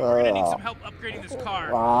 good. We're gonna need some help upgrading this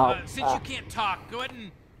car. Since you can't talk, go ahead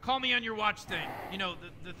and call me on your watch thing. You know,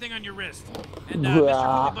 the thing on your wrist. And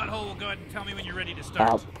Mr. Poopy Butthole will go ahead and tell me when you're ready to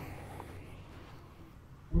start.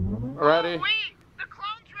 Ready? Wait, the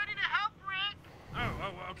clone's ready to help, Rick.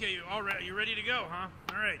 Oh, okay. All right, you ready to go, huh?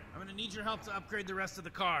 All right. I'm gonna need your help to upgrade the rest of the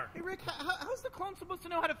car. Hey, Rick, how's the clone supposed to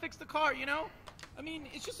know how to fix the car, you know? I mean,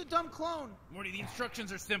 it's just a dumb clone. Morty, the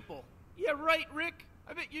instructions are simple. Yeah, right, Rick.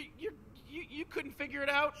 I bet you couldn't figure it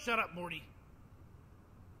out. Shut up, Morty.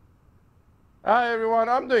 Hi everyone,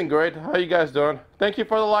 I'm doing great. How you guys doing? Thank you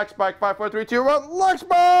for the like spike. 5, 4, 3, 2, 1. Like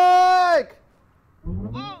spike! Ooh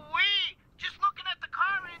wee! Just looking at the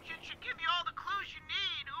car engine should give you all the clues you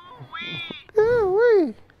need. Ooh wee!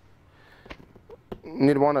 Ooh wee.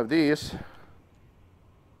 Need one of these.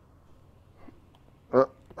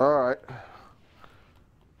 Alright.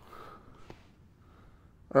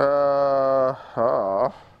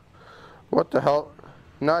 What the hell?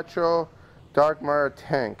 Nitro Dark Matter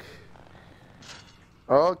tank.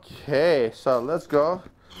 Okay, so let's go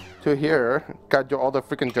to here. Gotta do all the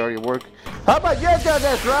freaking dirty work. How about you do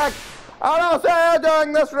this, Rick? I don't say you're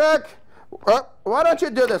doing this, Rick. Why don't you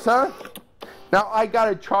do this, huh? Now I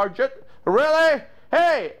gotta charge it. Really?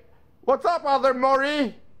 Hey, what's up, other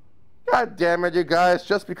Morty? God damn it, you guys.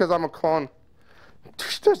 Just because I'm a clone.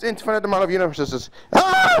 There's infinite amount of universes.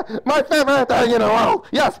 Ah! My favorite thing in the world!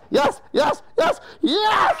 Yes! Yes! Yes! Yes!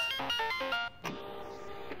 Yes!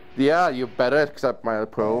 Yeah, you better accept my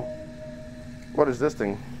pro. What is this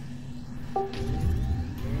thing?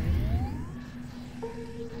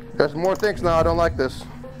 There's more things now. I don't like this.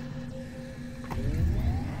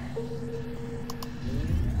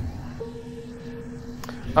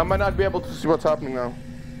 I might not be able to see what's happening now.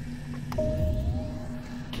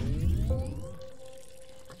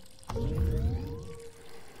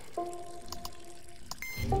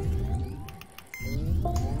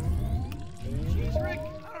 Jeez, Rick,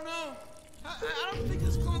 I don't know. I don't think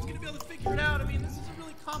this clone's gonna be able to figure it out. I mean, this is a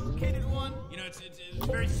really complicated one. You know, it's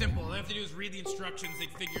very simple. All they have to do is read the instructions. They'd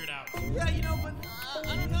figure it out. Yeah, you know, but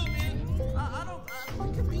I don't know, man. I don't think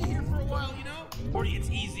we could be here for a while, you know? Morty, it's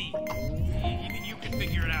easy. Even you can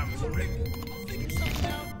figure it out. So, Rick, I'll figure something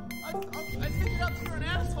out. I figured out that you're an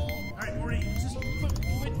asshole. All right, Morty, just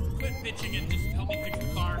quit bitching and just help me fix the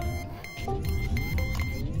car.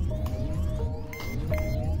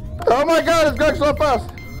 Oh my God! It's going so fast.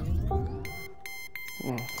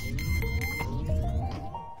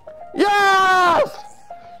 Yes!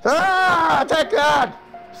 Ah! Take that!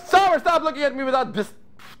 Summer, stop looking at me without this.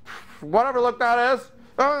 Whatever look that is.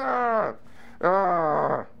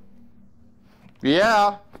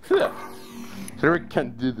 Yeah. Sure, I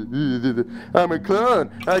can't do this. I'm a clone.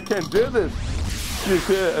 I can't do this.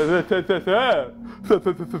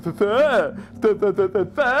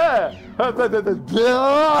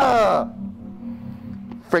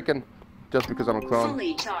 Freaking. Just because I'm a clone.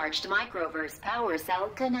 Fully charged microverse power cell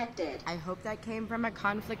connected. I hope that came from a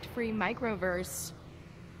conflict-free microverse.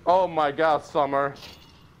 Oh my God, Summer.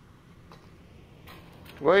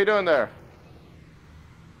 What are you doing there?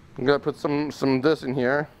 I'm gonna put some this in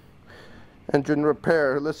here. Engine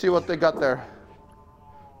repair. Let's see what they got there.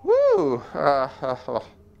 Woo!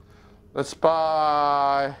 Let's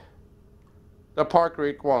buy the Park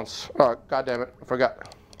Creek once. Oh, God damn it! I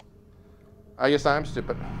forgot. I guess I'm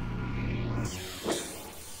stupid.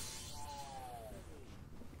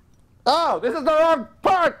 Oh, this is the wrong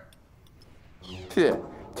part! Yeah,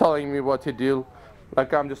 telling me what to do,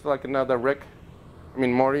 like I'm just like another Rick. I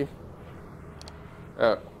mean Morty.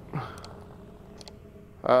 Buy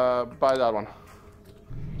that one.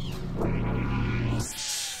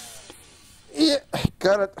 Yeah,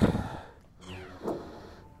 got it.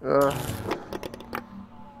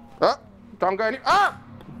 Don't go any. Ah!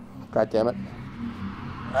 God damn it.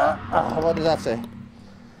 What does that say?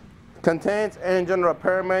 Contains engine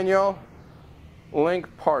repair manual, link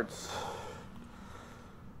parts.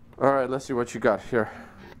 All right, let's see what you got here.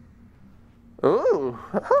 Ooh,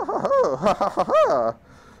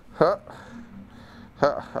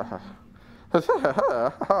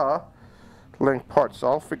 link parts.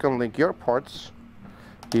 I'll freaking link your parts.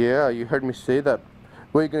 Yeah, you heard me say that.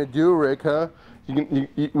 What are you gonna do, Rick? Huh? What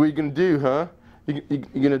are you gonna do, huh? You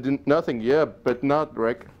gonna do nothing? Yeah, but not,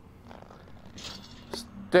 Rick.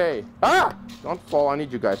 Stay. Ah! Don't fall. I need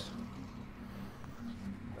you guys.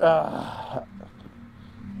 All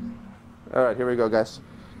right, here we go, guys.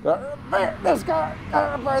 Repair this car.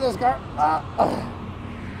 Repair this car.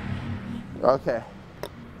 Okay.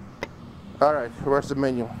 All right. Where's the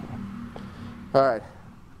menu? All right.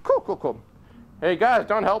 Cool. Hey guys,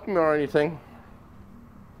 don't help me or anything.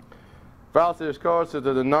 Validity codes to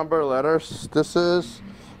the number, letters. This is.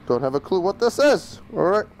 Don't have a clue what this is. All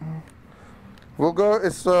right. We'll go.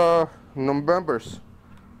 It's numbers.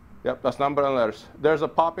 Yep, that's number and letters. There's a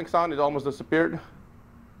popping sound. It almost disappeared.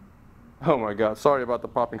 Oh my God. Sorry about the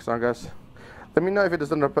popping sound, guys. Let me know if it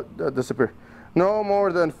doesn't disappear. No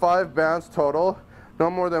more than 5 bands total. No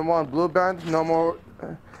more than 1 blue band. No more.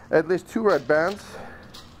 At least 2 red bands.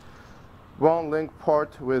 1 link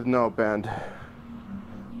part with no band.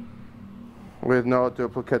 With no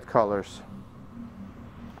duplicate colors.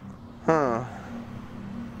 Huh.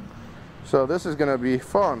 So this is gonna be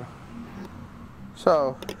fun.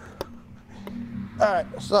 So, alright,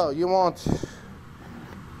 so you want,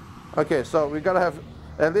 okay, so we gotta have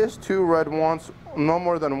at least 2 red ones, no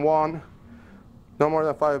more than 1, no more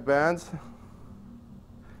than 5 bands,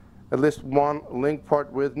 at least 1 link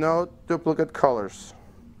part with no duplicate colors.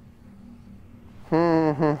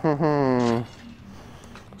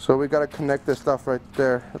 So we gotta connect this stuff right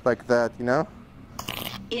there, like that, you know?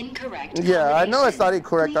 Incorrect. Yeah, I know it's not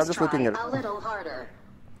incorrect. I'm just looking at it. A little harder.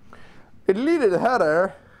 It needed a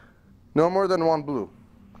header. No more than 1 blue.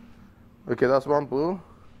 Okay, that's 1 blue.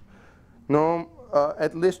 No,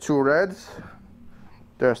 at least 2 reds.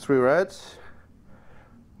 There's 3 reds.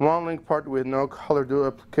 1 link part with no color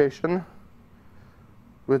duplication.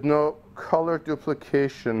 With no color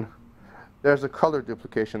duplication. There's a color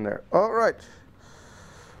duplication there. All right.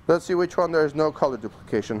 Let's see which one there is no color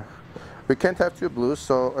duplication. We can't have two blues,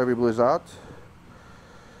 so every blue is out.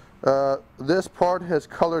 This part has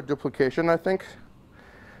color duplication, I think,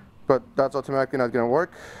 but that's automatically not going to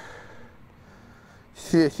work.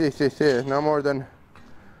 No more than.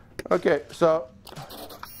 Okay, so.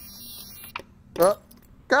 Oh,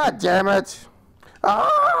 God damn it!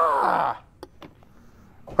 Ah!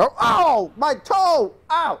 Oh, ow! My toe!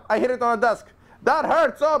 Ow! I hit it on the desk. That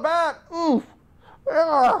hurt so bad. Oof!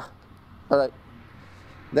 Ah! All right.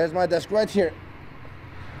 There's my desk right here.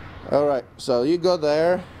 All right. So you go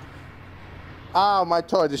there. Ow! My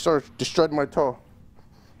toe! I destroyed my toe.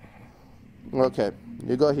 Okay.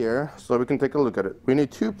 You go here, so we can take a look at it. We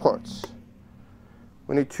need two parts.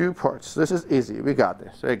 We need two parts. This is easy. We got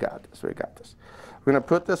this. We got this. We got this. We're gonna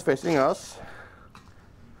put this facing us.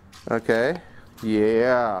 Okay.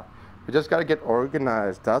 Yeah. We just gotta get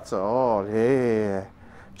organized. That's all. Yeah.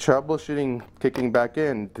 Troubleshooting kicking back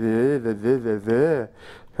in.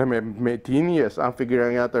 I'm a genius. I'm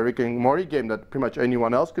figuring out the Rick and Morty game that pretty much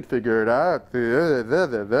anyone else could figure it out.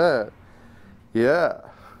 Yeah.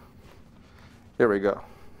 Here we go.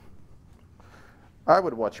 I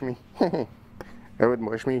would watch me. I would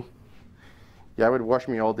watch me. Yeah, I would watch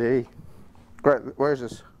me all day. Right, where is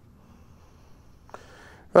this?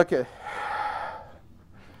 Okay.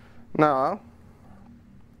 Now,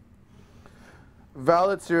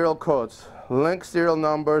 valid serial codes, link serial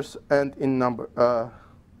numbers, and in number.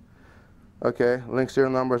 Okay, link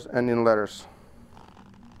serial numbers and in letters.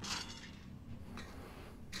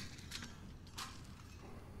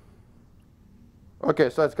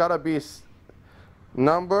 Okay, so it's gotta be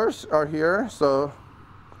numbers are here, so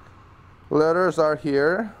letters are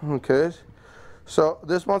here. Okay, so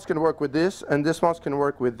this one's can work with this, and this one's can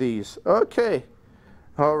work with these. Okay,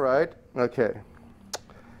 all right. Okay,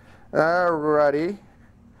 alrighty.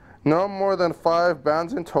 No more than 5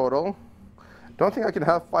 bands in total. Don't think I can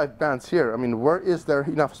have 5 bands here. I mean, where is there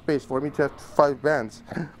enough space for me to have 5 bands?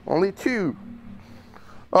 Only 2.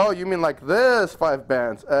 Oh, you mean like this 5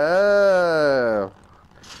 bands? Oh,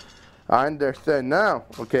 I understand now.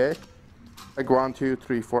 Okay, like 1, 2,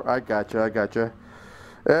 3, 4. I gotcha. I gotcha.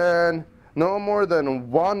 And no more than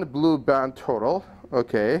 1 blue band total.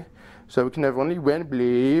 Okay, so we can have only 1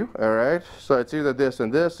 blue. All right. So it's either this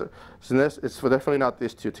and this. So this it's definitely not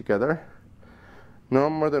these 2 together. No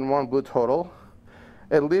more than 1 blue total.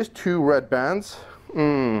 At least 2 red bands.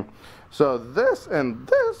 So this and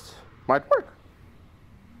this might work.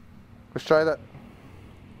 Let's try that.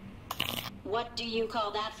 What do you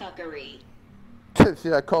call that fuckery?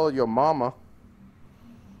 See, I call it your mama.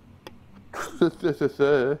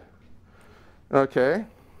 Okay,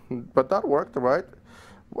 but that worked, right?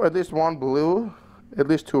 At least 1 blue, at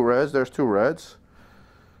least 2 reds. There's 2 reds.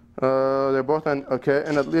 They're both on, okay,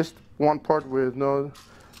 and at least 1 part with no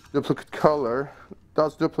duplicate color.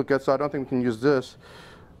 That's duplicate, so I don't think we can use this.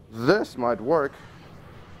 This might work.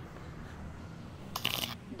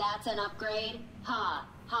 That's an upgrade? Ha,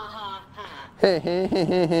 ha, ha, ha. Hey, hey, hey,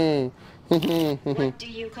 hey, hey. What do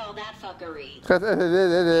you call that fuckery?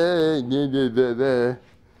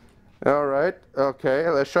 All right, okay,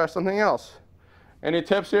 let's try something else. Any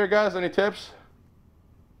tips here, guys? Any tips?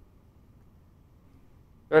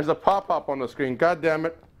 There's a pop-up on the screen. God damn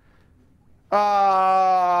it.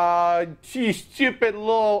 Ah, gee, stupid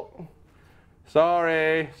little.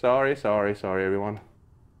 Sorry, everyone.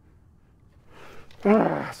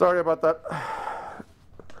 Sorry about that.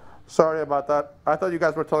 Sorry about that. I thought you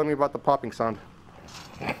guys were telling me about the popping sound.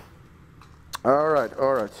 All right.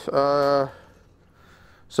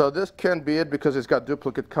 So this can't be it because it's got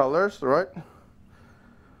duplicate colors, right?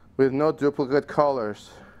 With no duplicate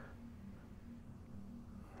colors.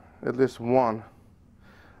 At least 1.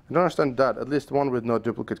 I don't understand that. At least 1 with no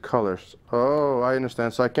duplicate colors. Oh, I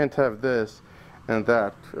understand. So I can't have this and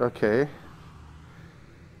that. Okay.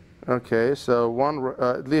 Okay, so 1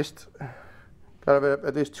 at least gotta have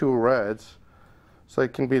at least 2 reds. So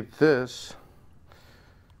it can be this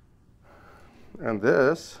and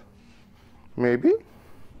this, maybe.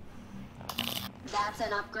 That's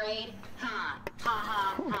an upgrade. Ha ha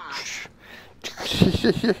ha ha.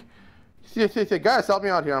 Guys, help me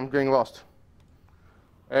out here. I'm getting lost.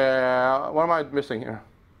 What am I missing here?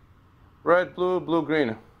 Red, blue, blue,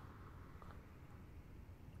 green.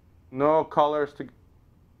 No colors to.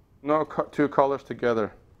 No 2 colors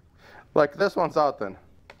together. Like this one's out then.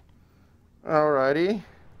 Alrighty.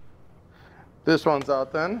 This one's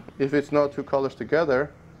out then. If it's no 2 colors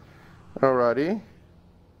together. Alrighty.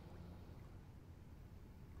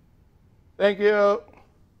 Thank you.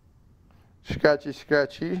 Scratchy,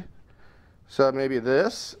 scratchy. So maybe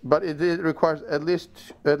this, but it requires at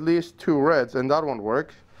least 2 reds, and that won't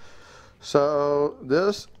work. So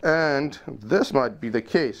this and this might be the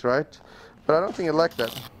case, right? But I don't think it like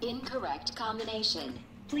that. Incorrect combination.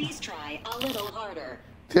 Please try a little harder.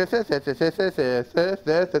 That's That's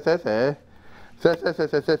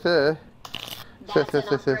an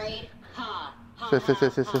upgrade. Ha, ha, ha, ha.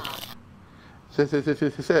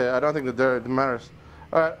 I don't think that matters.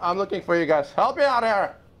 Alright, I'm looking for you guys. Help me out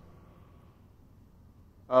here!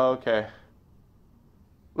 Okay.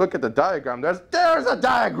 Look at the diagram. There's a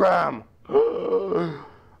diagram!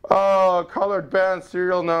 Oh, colored band,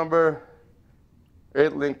 serial number.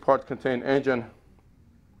 8 link parts contain engine.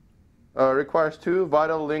 Requires 2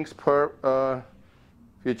 vital links per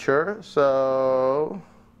feature. So...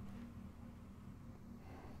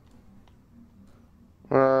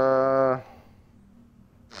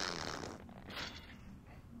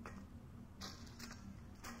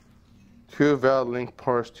 2 valid link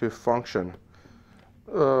parts to function.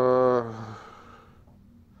 Valid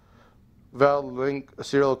link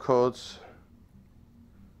serial codes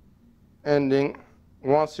ending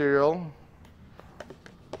 1 serial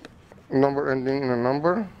number ending in a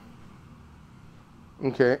number.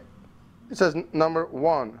 Okay, it says number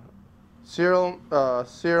 1 serial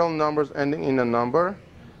numbers ending in a number,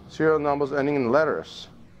 serial numbers ending in letters.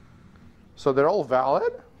 So they're all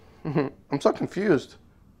valid? I'm so confused.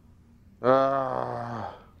 2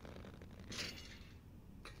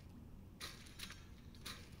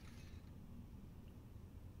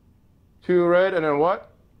 red and then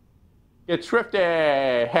what? It's thrifty!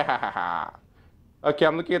 Okay,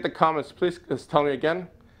 I'm looking at the comments. Please tell me again.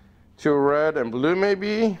 2 red and blue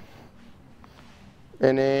maybe.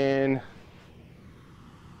 And then...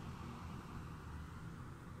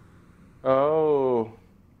 Oh...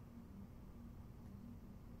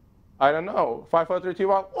 I don't know. 5, 4, 3, 2,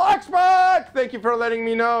 1. Locksmith! Thank you for letting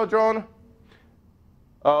me know, drone.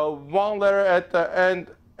 1 letter at the end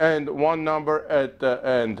and 1 number at the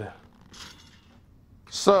end.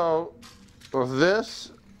 So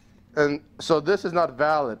this is not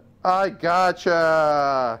valid. I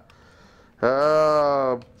gotcha.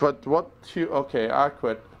 But what to? Okay, I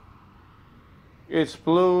quit. It's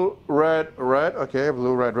blue, red, red. Okay,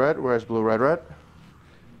 blue, red, red. Where's blue, red, red?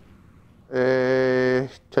 Did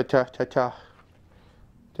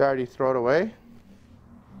I already throw it away?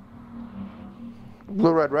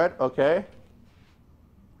 Blue, red, red, okay.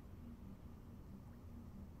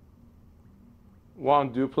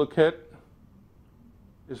 1 duplicate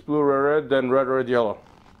is blue, red, red, then red, red, yellow.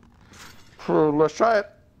 Let's try it.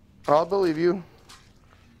 I'll believe you.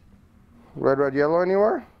 Red, red, yellow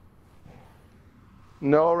anywhere?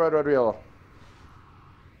 No red, red, yellow.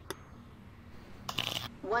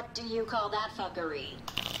 What do you call that fuckery?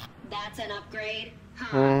 That's an upgrade?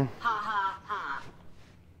 Ha, ha, ha, ha.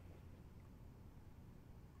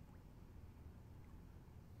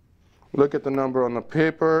 Look at the number on the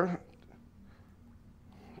paper.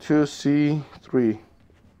 2C3.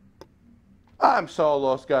 I'm so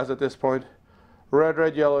lost, guys, at this point. Red,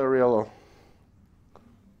 red, yellow, yellow.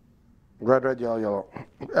 Red, red, yellow, yellow.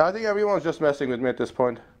 I think everyone's just messing with me at this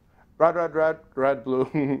point. Red, red, red, red, blue.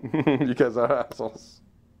 You guys are assholes.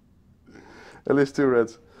 At least 2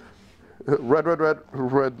 reds. Red, red, red,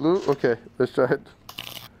 red, blue. Okay, let's try it.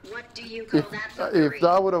 What do you call that fuckery? If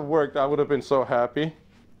that would have worked, I would have been so happy.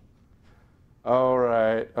 All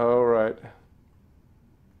right, all right.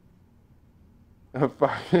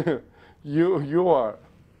 You are.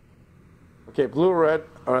 Okay, blue, red.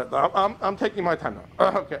 All right, I'm taking my time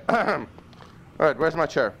now. Okay. All right, where's my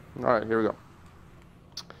chair? All right, here we go.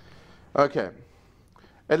 Okay.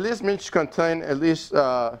 At least means contain at least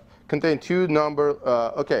contain 2 number.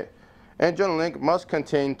 Okay. Engine link must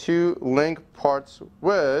contain 2 link parts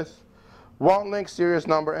with 1 link series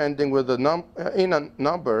number ending with a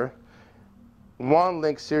number, 1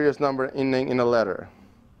 link series number ending in a letter.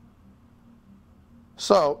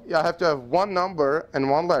 So I have to have 1 number and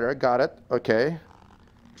 1 letter. Got it? Okay.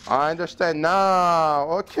 I understand now.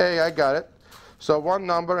 Okay, I got it. So 1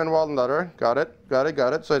 number and 1 letter. Got it. Got it.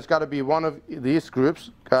 Got it. So it's got to be one of these groups.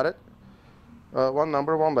 Got it. 1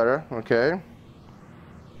 number, 1 letter. Okay.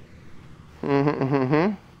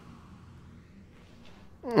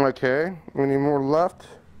 Okay. Any more left?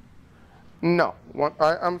 No.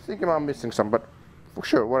 I'm thinking I'm missing some, but for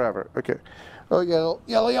sure, whatever. Okay. Oh, yellow,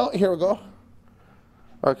 yellow, yellow. Here we go.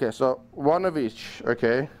 Okay, so 1 of each.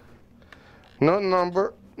 Okay. No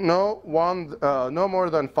number. No more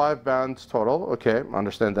than 5 bands total. Okay,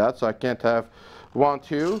 understand that. So I can't have 1,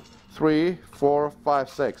 2, 3, 4, 5,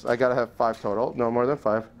 6. I gotta have 5 total. No more than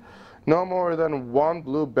 5. No more than 1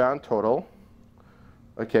 blue band total.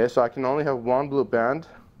 Okay, so I can only have one blue band,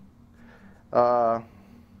 at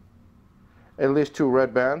least 2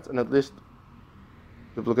 red bands, and at least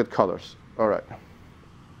duplicate colors. Alright.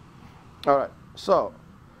 Alright, so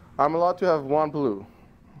I'm allowed to have 1 blue.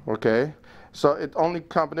 Okay, so it only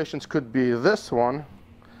combinations could be this one.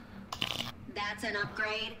 That's an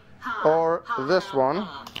upgrade. Or this one.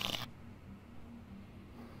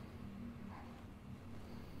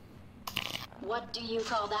 What do you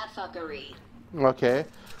call that fuckery? Okay,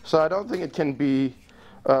 so I don't think it can be.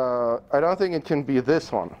 I don't think it can be this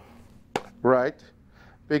one, right?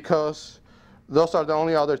 Because those are the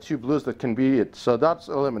only other 2 blues that can be it. So that's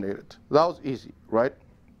eliminated. That was easy, right?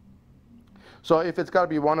 So if it's got to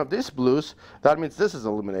be one of these blues, that means this is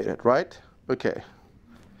eliminated, right? Okay.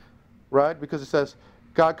 Right? Because it says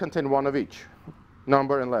God contain one of each,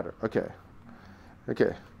 number and letter. Okay.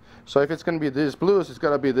 Okay. So if it's going to be these blues, it's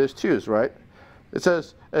got to be these 2s, right? It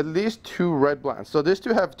says at least 2 red bands. So these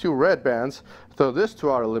 2 have 2 red bands, so these 2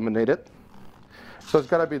 are eliminated. So it's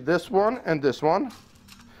got to be this one and this one.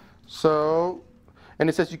 So, and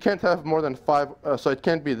it says you can't have more than 5, so it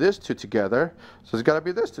can't be these 2 together. So it's got to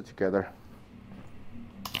be these 2 together.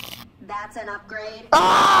 That's an upgrade.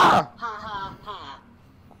 Ah! Ha ha ha.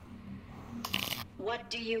 What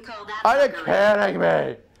do you call that? Are you kidding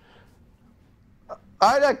me?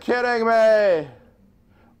 Are you kidding me?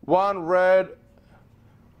 1 red,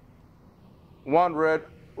 1 red,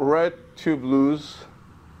 2 blues,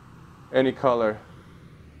 any color.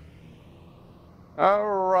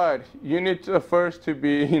 Alright, you need to first to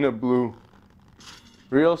be in a blue.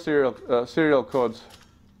 Real serial codes.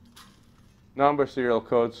 Number serial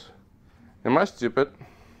codes. Am I stupid?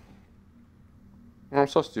 I'm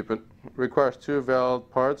so stupid. Requires 2 valid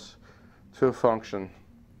parts to function.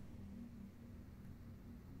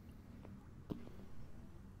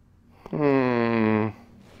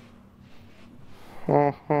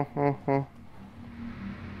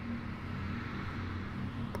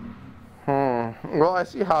 Well, I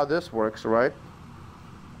see how this works, right?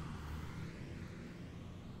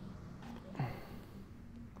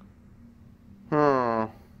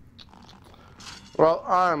 Well,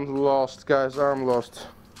 I'm lost, guys. I'm lost.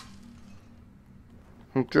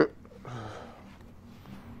 Let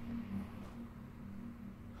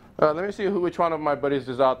me see which one of my buddies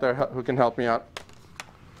is out there who can help me out.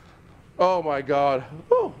 Oh my God.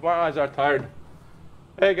 Whew, my eyes are tired.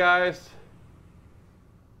 Hey guys.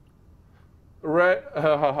 Red.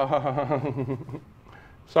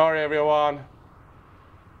 Sorry everyone.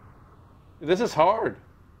 This is hard.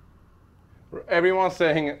 Everyone's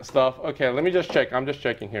saying stuff. Okay, let me just check. I'm just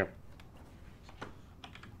checking here.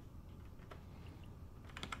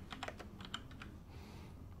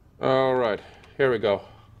 All right, here we go.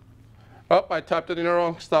 Oh, I typed it in the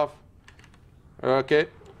wrong stuff. Okay,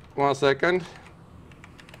 1 second.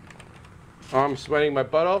 I'm sweating my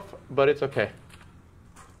butt off, but it's okay.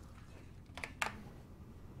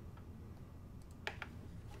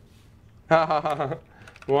 Ha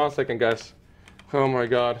 1 second, guys. Oh my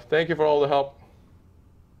God, thank you for all the help.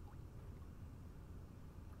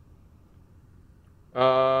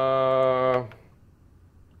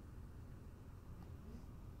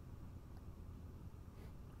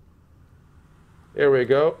 Here we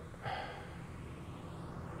go.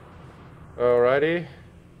 Alrighty.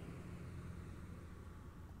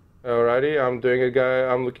 Alrighty, I'm doing it, guy.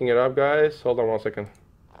 I'm looking it up, guys. Hold on 1 second.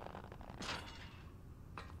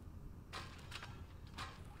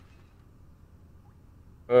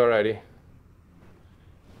 Alrighty.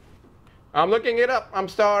 I'm looking it up. I'm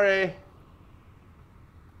sorry.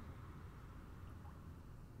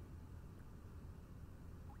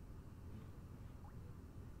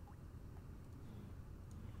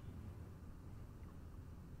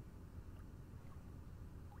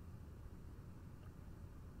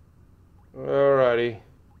 Alrighty.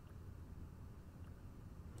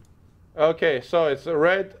 Okay, so it's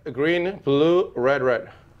red, green, blue, red, red.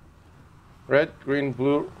 Red, green,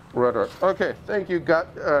 blue, red, red. Okay, thank you.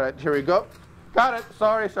 Alright, here we go. Got it.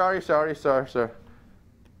 Sorry.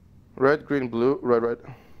 Red, green, blue, red, red.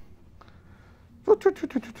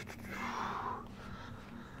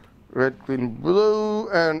 Red, green, blue,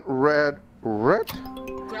 and red, red.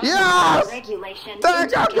 Yes! Thank you,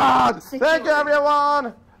 God! Thank you,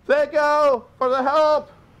 everyone! Thank you for the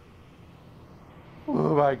help!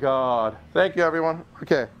 Oh my God. Thank you, everyone.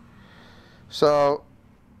 Okay. So,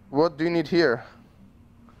 what do you need here?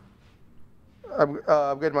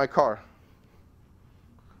 Upgrade my car.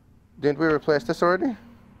 Didn't we replace this already?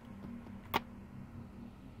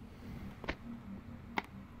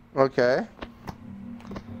 Okay.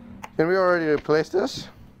 Didn't we already replace this?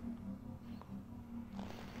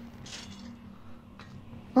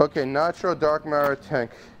 Okay, nitro dark matter tank.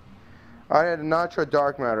 I had nitro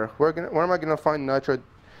dark matter. Where am I gonna find nitro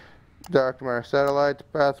dark matter? Satellite,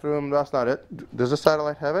 bathroom. That's not it. Does the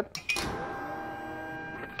satellite have it?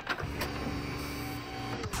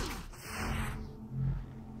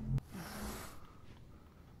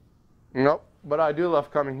 Nope. But I do love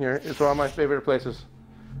coming here. It's one of my favorite places.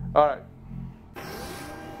 All right.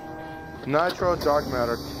 Nitro dark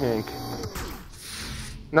matter tank.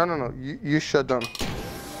 No. You shut down.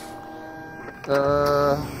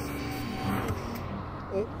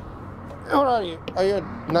 What are you? Are you a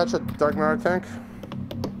nitro dark matter tank?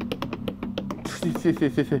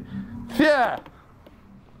 Yeah.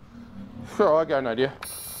 Sure, I got an idea.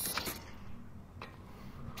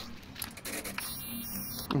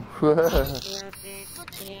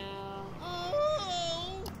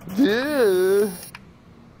 Yeah.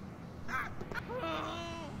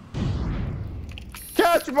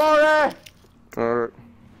 Catch Morty! Alright.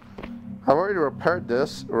 I've already repaired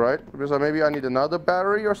this, right? Because maybe I need another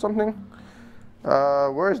battery or something.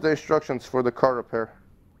 Where's the instructions for the car repair?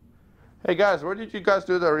 Hey guys, where did you guys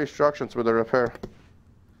do the instructions for the repair?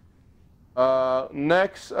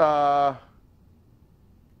 Next to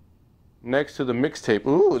the mixtape.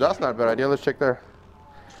 Ooh, that's not a bad idea. Let's check there.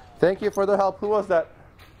 Thank you for the help. Who was that?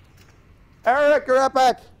 Eric, you're right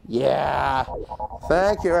back. Yeah.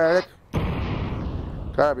 Thank you, Eric.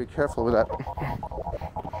 Gotta be careful with that.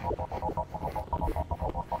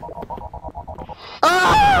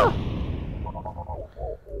 Ah!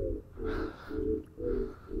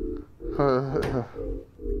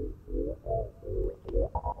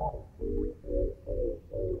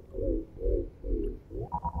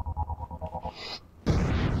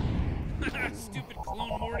 Stupid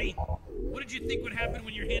clone Morty. What did you think would happen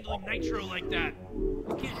when you're handling nitro like that? You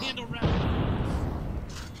can't handle rapid.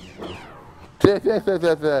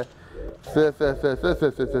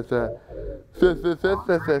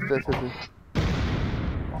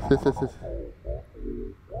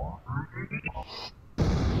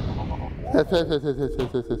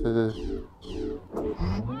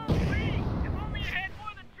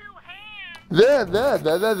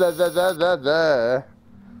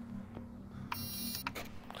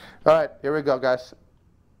 All right, here we go, guys.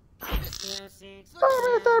 I'm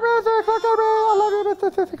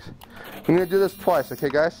gonna do this twice, okay,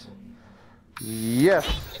 guys? Yes.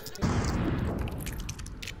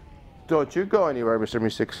 Don't you go anywhere, Mr.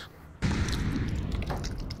 Music.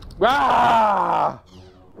 Ah!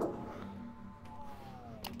 I'm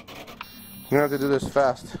gonna have to do this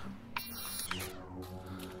fast.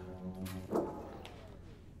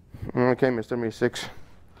 Okay, Mr. Music.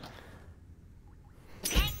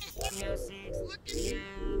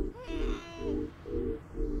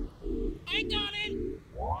 I got it!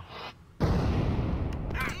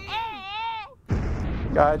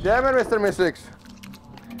 God damn it, Mr. Music.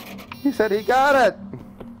 He said he got it.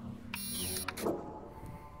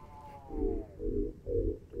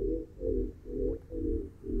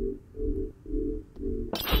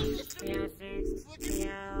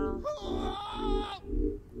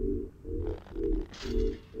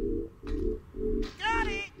 Got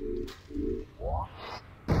it!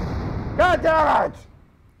 God damn it!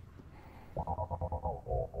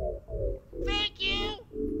 Thank you!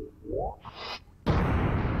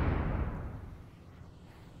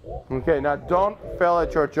 Okay, now don't fail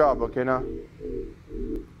at your job, okay, now?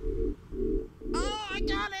 Oh, I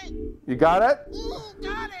got it! You got it? Ooh,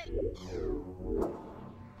 got it!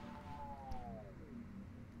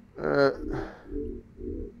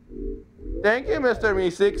 Thank you, Mr.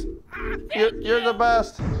 Me6. You're the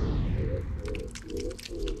best.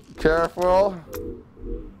 Careful.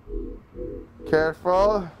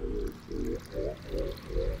 Careful.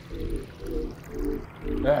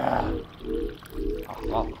 Yeah.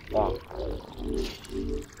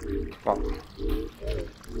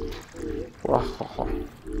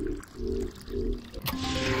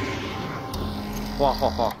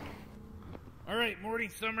 All right, Morty,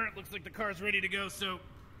 Summer, it looks like the car's ready to go, so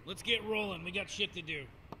let's get rolling. We got shit to do.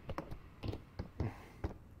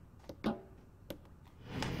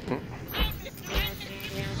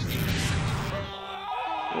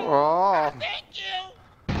 Oh. Thank you!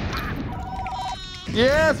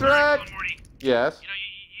 Yes, Rick! Morty, Yes. you know,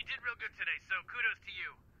 you did real good today, so kudos to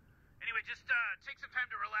you. Anyway, just take some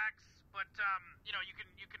time to relax, but you know, you can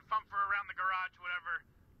fumfer around the garage, whatever.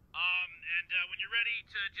 And when you're ready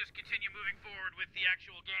to just continue moving forward with the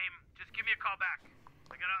actual game, just give me a call back.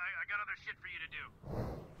 I got other shit for you to do.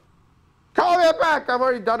 Call me back! I've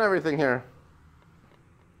already done everything here.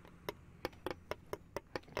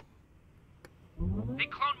 Hey,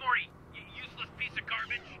 Clone Morty, you useless piece of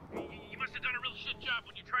garbage. You must have done a real shit job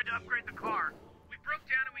when you tried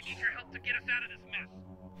need your help to get us out of this mess.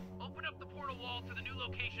 Open up the portal wall to the new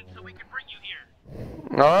location so we can bring you here.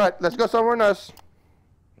 Alright, let's go somewhere nice.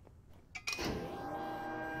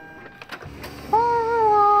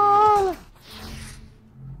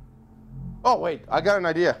 Oh wait, I got an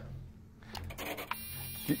idea.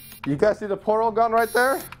 You guys see the portal gun right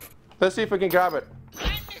there? Let's see if we can grab it.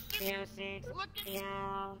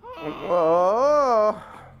 Oh.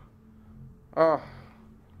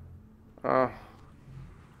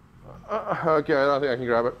 Okay, I don't think I can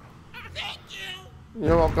grab it. Thank you.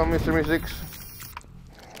 You're welcome, Mr. Mystics.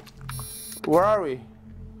 Where are we?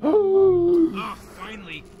 Oh,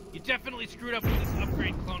 finally. You definitely screwed up with this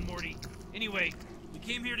upgrade, Clone Morty. Anyway, we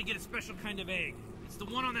came here to get a special kind of egg. It's the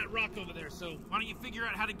one on that rock over there, so why don't you figure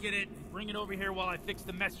out how to get it and bring it over here while I fix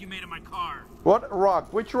the mess you made in my car. What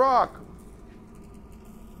rock? Which rock?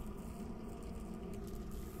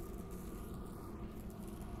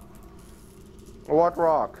 What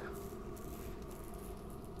rock?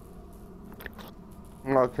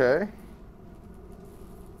 Okay.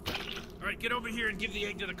 Alright, get over here and give the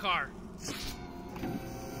egg to the car.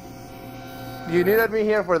 You needed me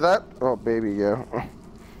here for that? Oh, baby, yeah.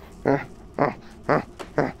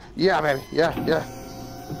 Yeah, baby, yeah.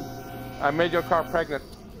 I made your car pregnant.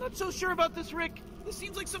 Not so sure about this, Rick. This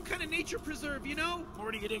seems like some kind of nature preserve, you know?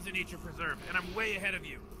 Morty, it is a nature preserve, and I'm way ahead of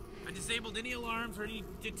you. I disabled any alarms or any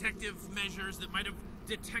detective measures that might have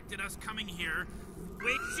detected us coming here.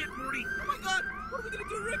 Wait, shit, Morty! Oh my god! What are we gonna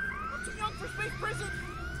do, Rick? I'm too young for space prison!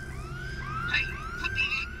 Hey, put the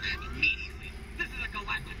egg back immediately. This is a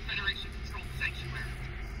Galactic Federation-controlled sanctuary.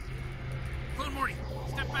 Clone Morty,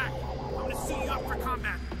 step back. I'm gonna suit you up for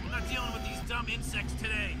combat. I'm not dealing with these dumb insects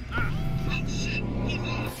today. Oh shit, he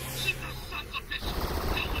moved! Shoot those sons of bitches!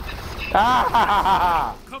 They'll let them escape!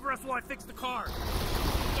 Ah! Cover us while I fix the car.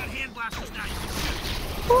 We've got hand blasters now, you can shoot.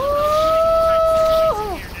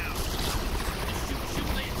 Here now. Shoot,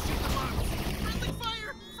 Lane, shoot the bugs. Friendly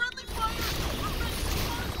fire! Friendly fire! We're ready to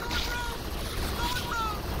spawn stolen road! Stolen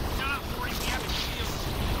road! Shut up, Morty, we have a deal.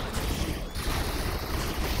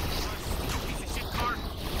 Piece of shit car.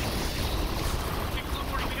 Okay, Clone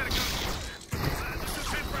Morty, we gotta go. There's no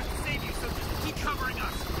time for us to save you, so just keep covering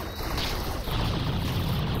us.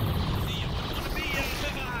 See you. I wanna be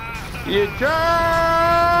You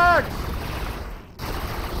jerk!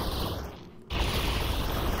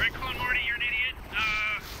 Alright, Clone Morty, you're an idiot.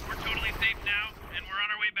 We're totally safe now, and we're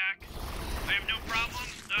on our way back. I have no problem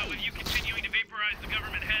with you continuing to vaporize the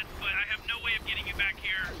government heads, but I have no way of getting you back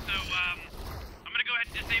here, so, I'm gonna go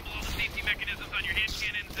ahead and disable all the safety mechanisms on your hand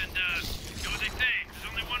cannons, and, do what they say.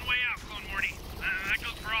 There's only one way out, Clone Morty. That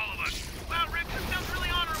goes for all of us. Wow, Rick, this sounds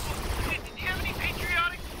really honorable. Do you have any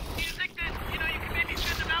patriotic music that, you know, you can maybe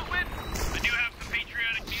send them out with? I do have some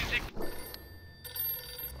patriotic music.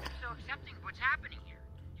 I'm so accepting of what's happening here.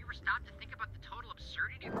 You ever stop to think about the total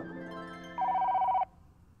absurdity?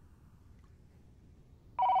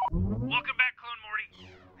 Welcome back, Clone Morty.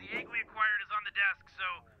 The egg we acquired is on the desk,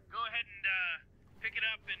 so go ahead and, pick it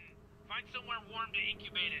up and find somewhere warm to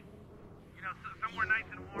incubate it. You know, somewhere nice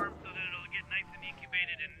and warm so that it'll get nice and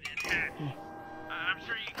incubated and hatch. I'm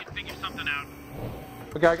sure you can figure something out.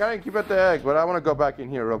 Okay, I gotta incubate the egg, but I wanna go back in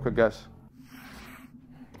here real quick, guys.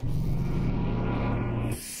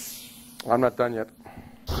 I'm not done yet.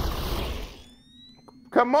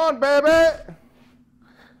 Come on, baby!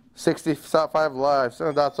 65 lives,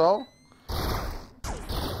 and that's all?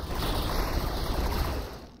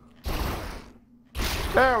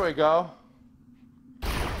 There we go.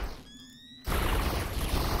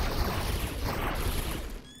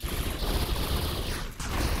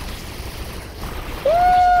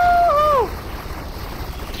 Woo!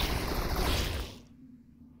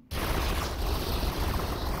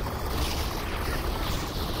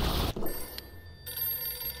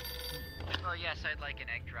 Well, yes, I'd like an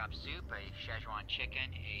egg drop soup, a Szechuan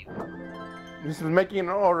chicken, This is making an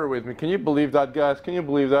order with me. Can you believe that, guys? Can you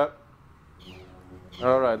believe that?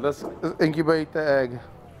 Alright, let's incubate the egg.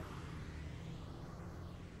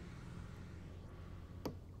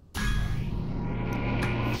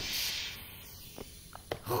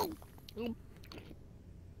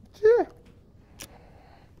 Yeah.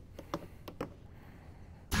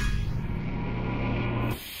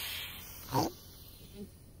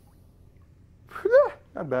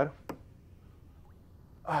 Not bad.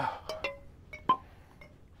 A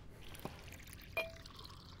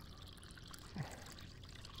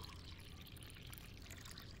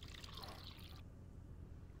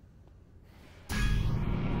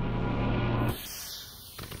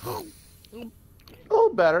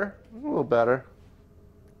little better. A little better.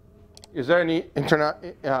 Is there any internet,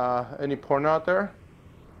 any porn out there?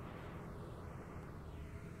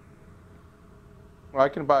 I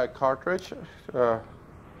can buy a cartridge.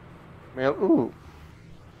 Mail. Ooh.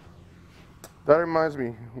 That reminds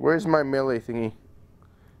me. Where's my melee thingy?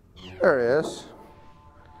 There it is.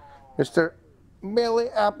 Mr. Melee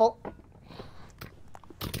Apple.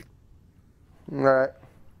 Alright.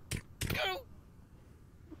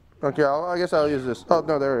 Okay, I guess I'll use this. Oh,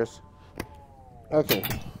 no, there it is. Okay.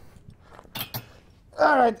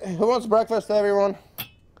 Alright, who wants breakfast, everyone?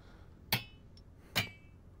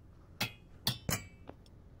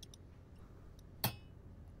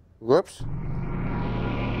 Whoops.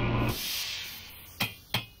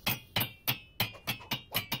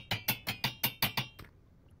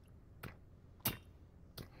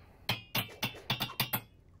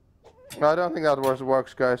 I don't think that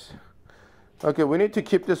works, guys. Okay, we need to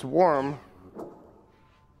keep this warm.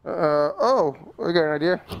 Oh, I got an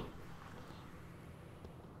idea.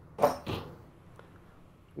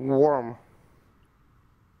 Warm.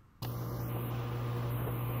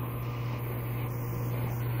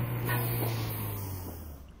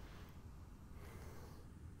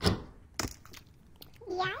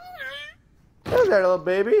 Hey there, little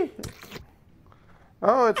baby.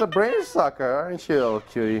 Oh, it's a brain sucker, aren't you, little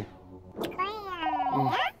cutie?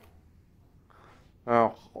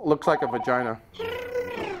 Oh, looks like a vagina.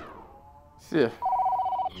 See.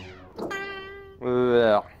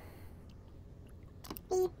 Yeah.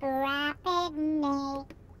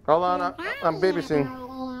 Hold on, I'm babysitting.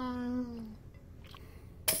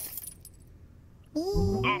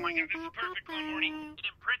 Oh my god, this is perfect, Clone Morty. It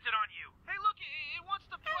imprinted on you. Hey, look, it wants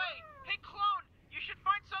to play. Hey, Clone, you should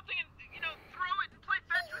find something and, you know, throw it and play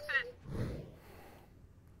fetch with it.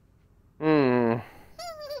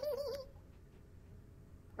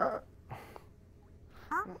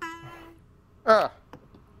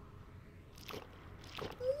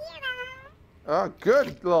 Oh,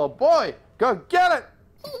 good little boy. Go get it.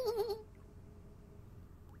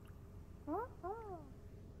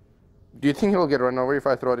 Do you think he'll get run over if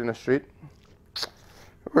I throw it in the street?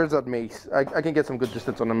 Where's that mace? I can get some good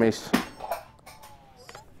distance on the mace.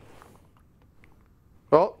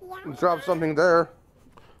 Well, drop something there.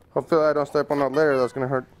 Hopefully I don't step on that layer. That's gonna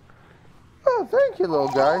hurt. Oh, thank you, little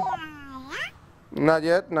guy. Not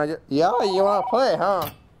yet, not yet. Yeah, you wanna play, huh?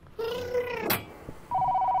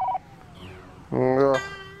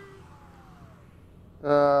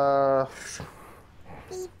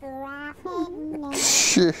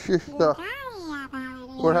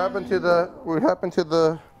 What happened to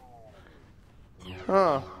the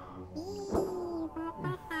huh?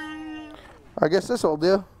 I guess this will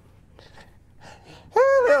do. Hey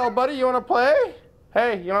little buddy, you wanna play?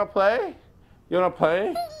 Hey, you wanna play? You wanna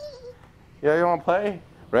play? Yeah, you wanna play?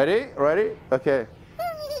 Ready? Ready? Okay.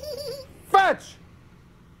 Fetch!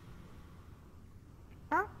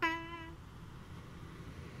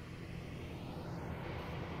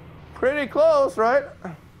 Pretty close, right?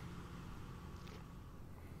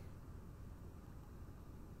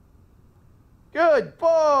 Good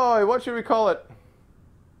boy! What should we call it?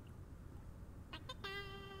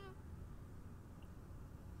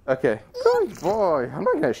 Okay. Good boy. I'm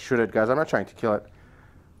not gonna shoot it, guys. I'm not trying to kill it.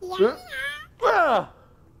 Ah!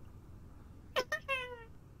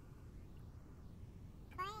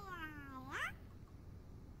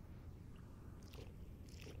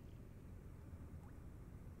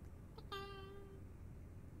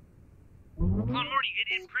 Clone Morty, it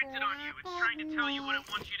imprinted on you. It's trying to tell you what it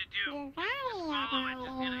wants you to do. Just follow it.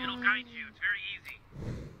 It'll guide you. It's very easy.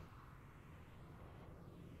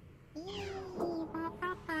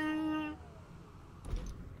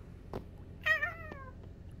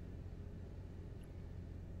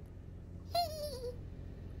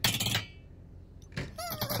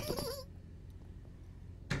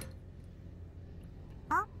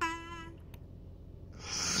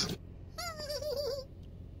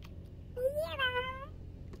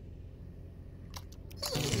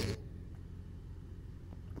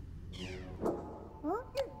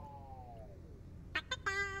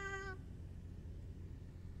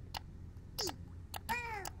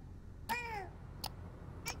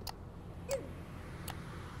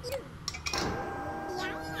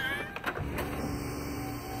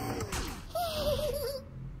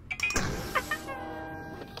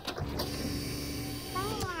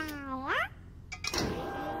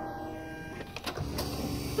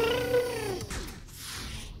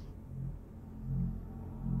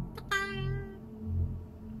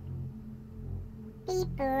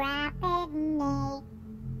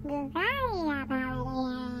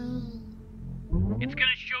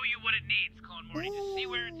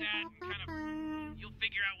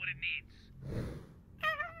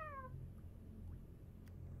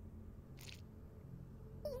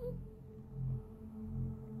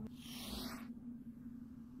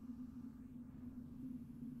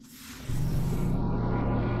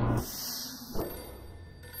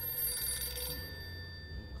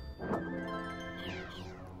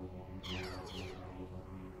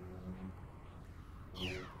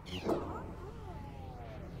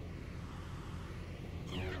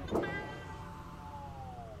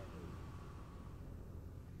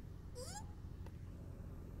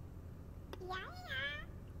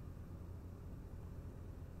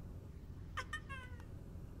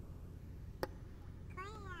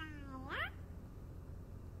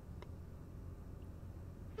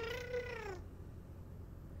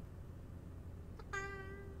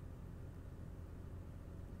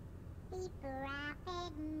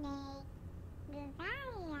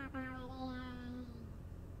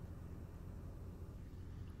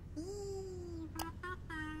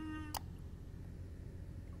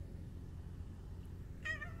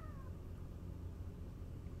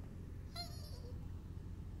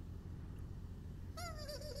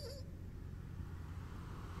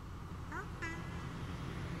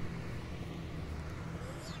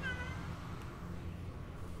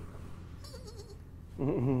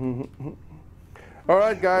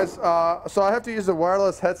 Alright guys, so I have to use a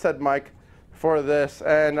wireless headset mic for this,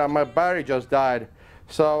 and my battery just died.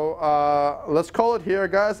 So let's call it here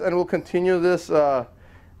guys, and we'll continue this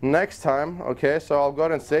next time. Okay, so I'll go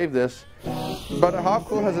ahead and save this. But how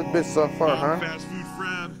cool has it been so far, huh? Fast food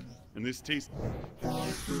Frab, and this tastes...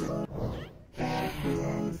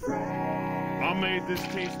 I made this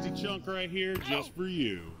tasty chunk right here just for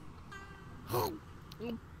you.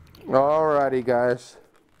 Alrighty guys.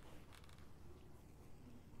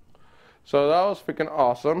 So that was freaking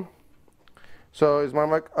awesome. So is my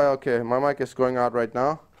mic, okay, my mic is going out right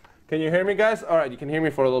now. Can you hear me guys? Alright, you can hear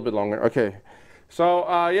me for a little bit longer. Okay.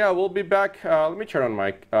 So yeah, we'll be back. Let me turn on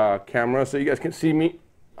my camera so you guys can see me.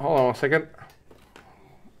 Hold on a second.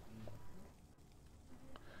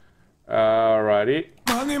 Alrighty.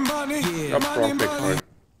 Yeah,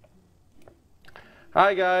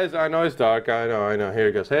 hi guys, I know it's dark, I know, here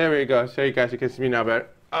it goes, here we go, so you guys, you can see me now better.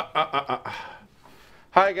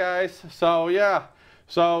 Hi guys, so yeah,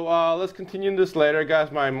 so let's continue this later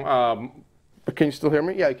guys. My, can you still hear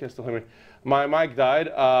me? Yeah, you can still hear me. My mic died,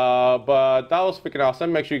 but that was freaking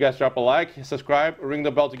awesome. Make sure you guys drop a like, subscribe, ring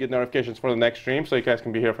the bell to get notifications for the next stream so you guys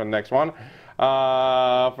can be here for the next one.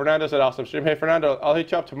 Fernando said awesome stream. Hey Fernando, I'll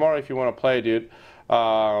hit you up tomorrow if you want to play, dude.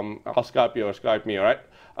 I'll Skype you or Skype me, alright?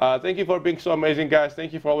 Thank you for being so amazing, guys.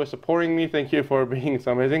 Thank you for always supporting me. Thank you for being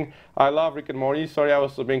so amazing. I love Rick and Morty. Sorry I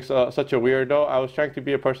was being such a weirdo. I was trying to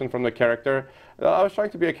be a person from the character. I was trying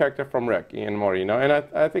to be a character from Rick and Morty, you know, and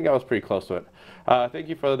I think I was pretty close to it. Thank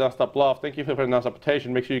you for the non-stop love. Thank you for the non-stop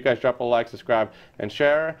attention. Make sure you guys drop a like, subscribe, and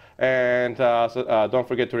share. And don't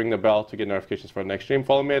forget to ring the bell to get notifications for the next stream.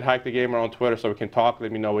 Follow me at Hike the Gamer on Twitter so we can talk.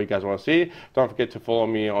 Let me know what you guys want to see. Don't forget to follow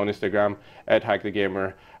me on Instagram at Hike the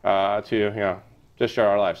Gamer to, you know, just share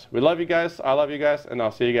our lives. We love you guys. I love you guys, and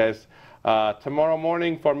I'll see you guys tomorrow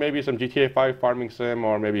morning for maybe some GTA 5 farming sim,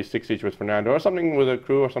 or maybe 6 Siege with Fernando, or something with a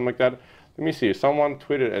crew or something like that. Let me see. Someone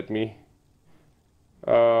tweeted at me.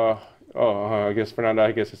 I guess Fernando,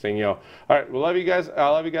 I guess is saying yo. All right, we love you guys. I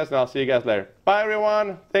love you guys, and I'll see you guys later. Bye,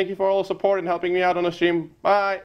 everyone. Thank you for all the support and helping me out on the stream. Bye.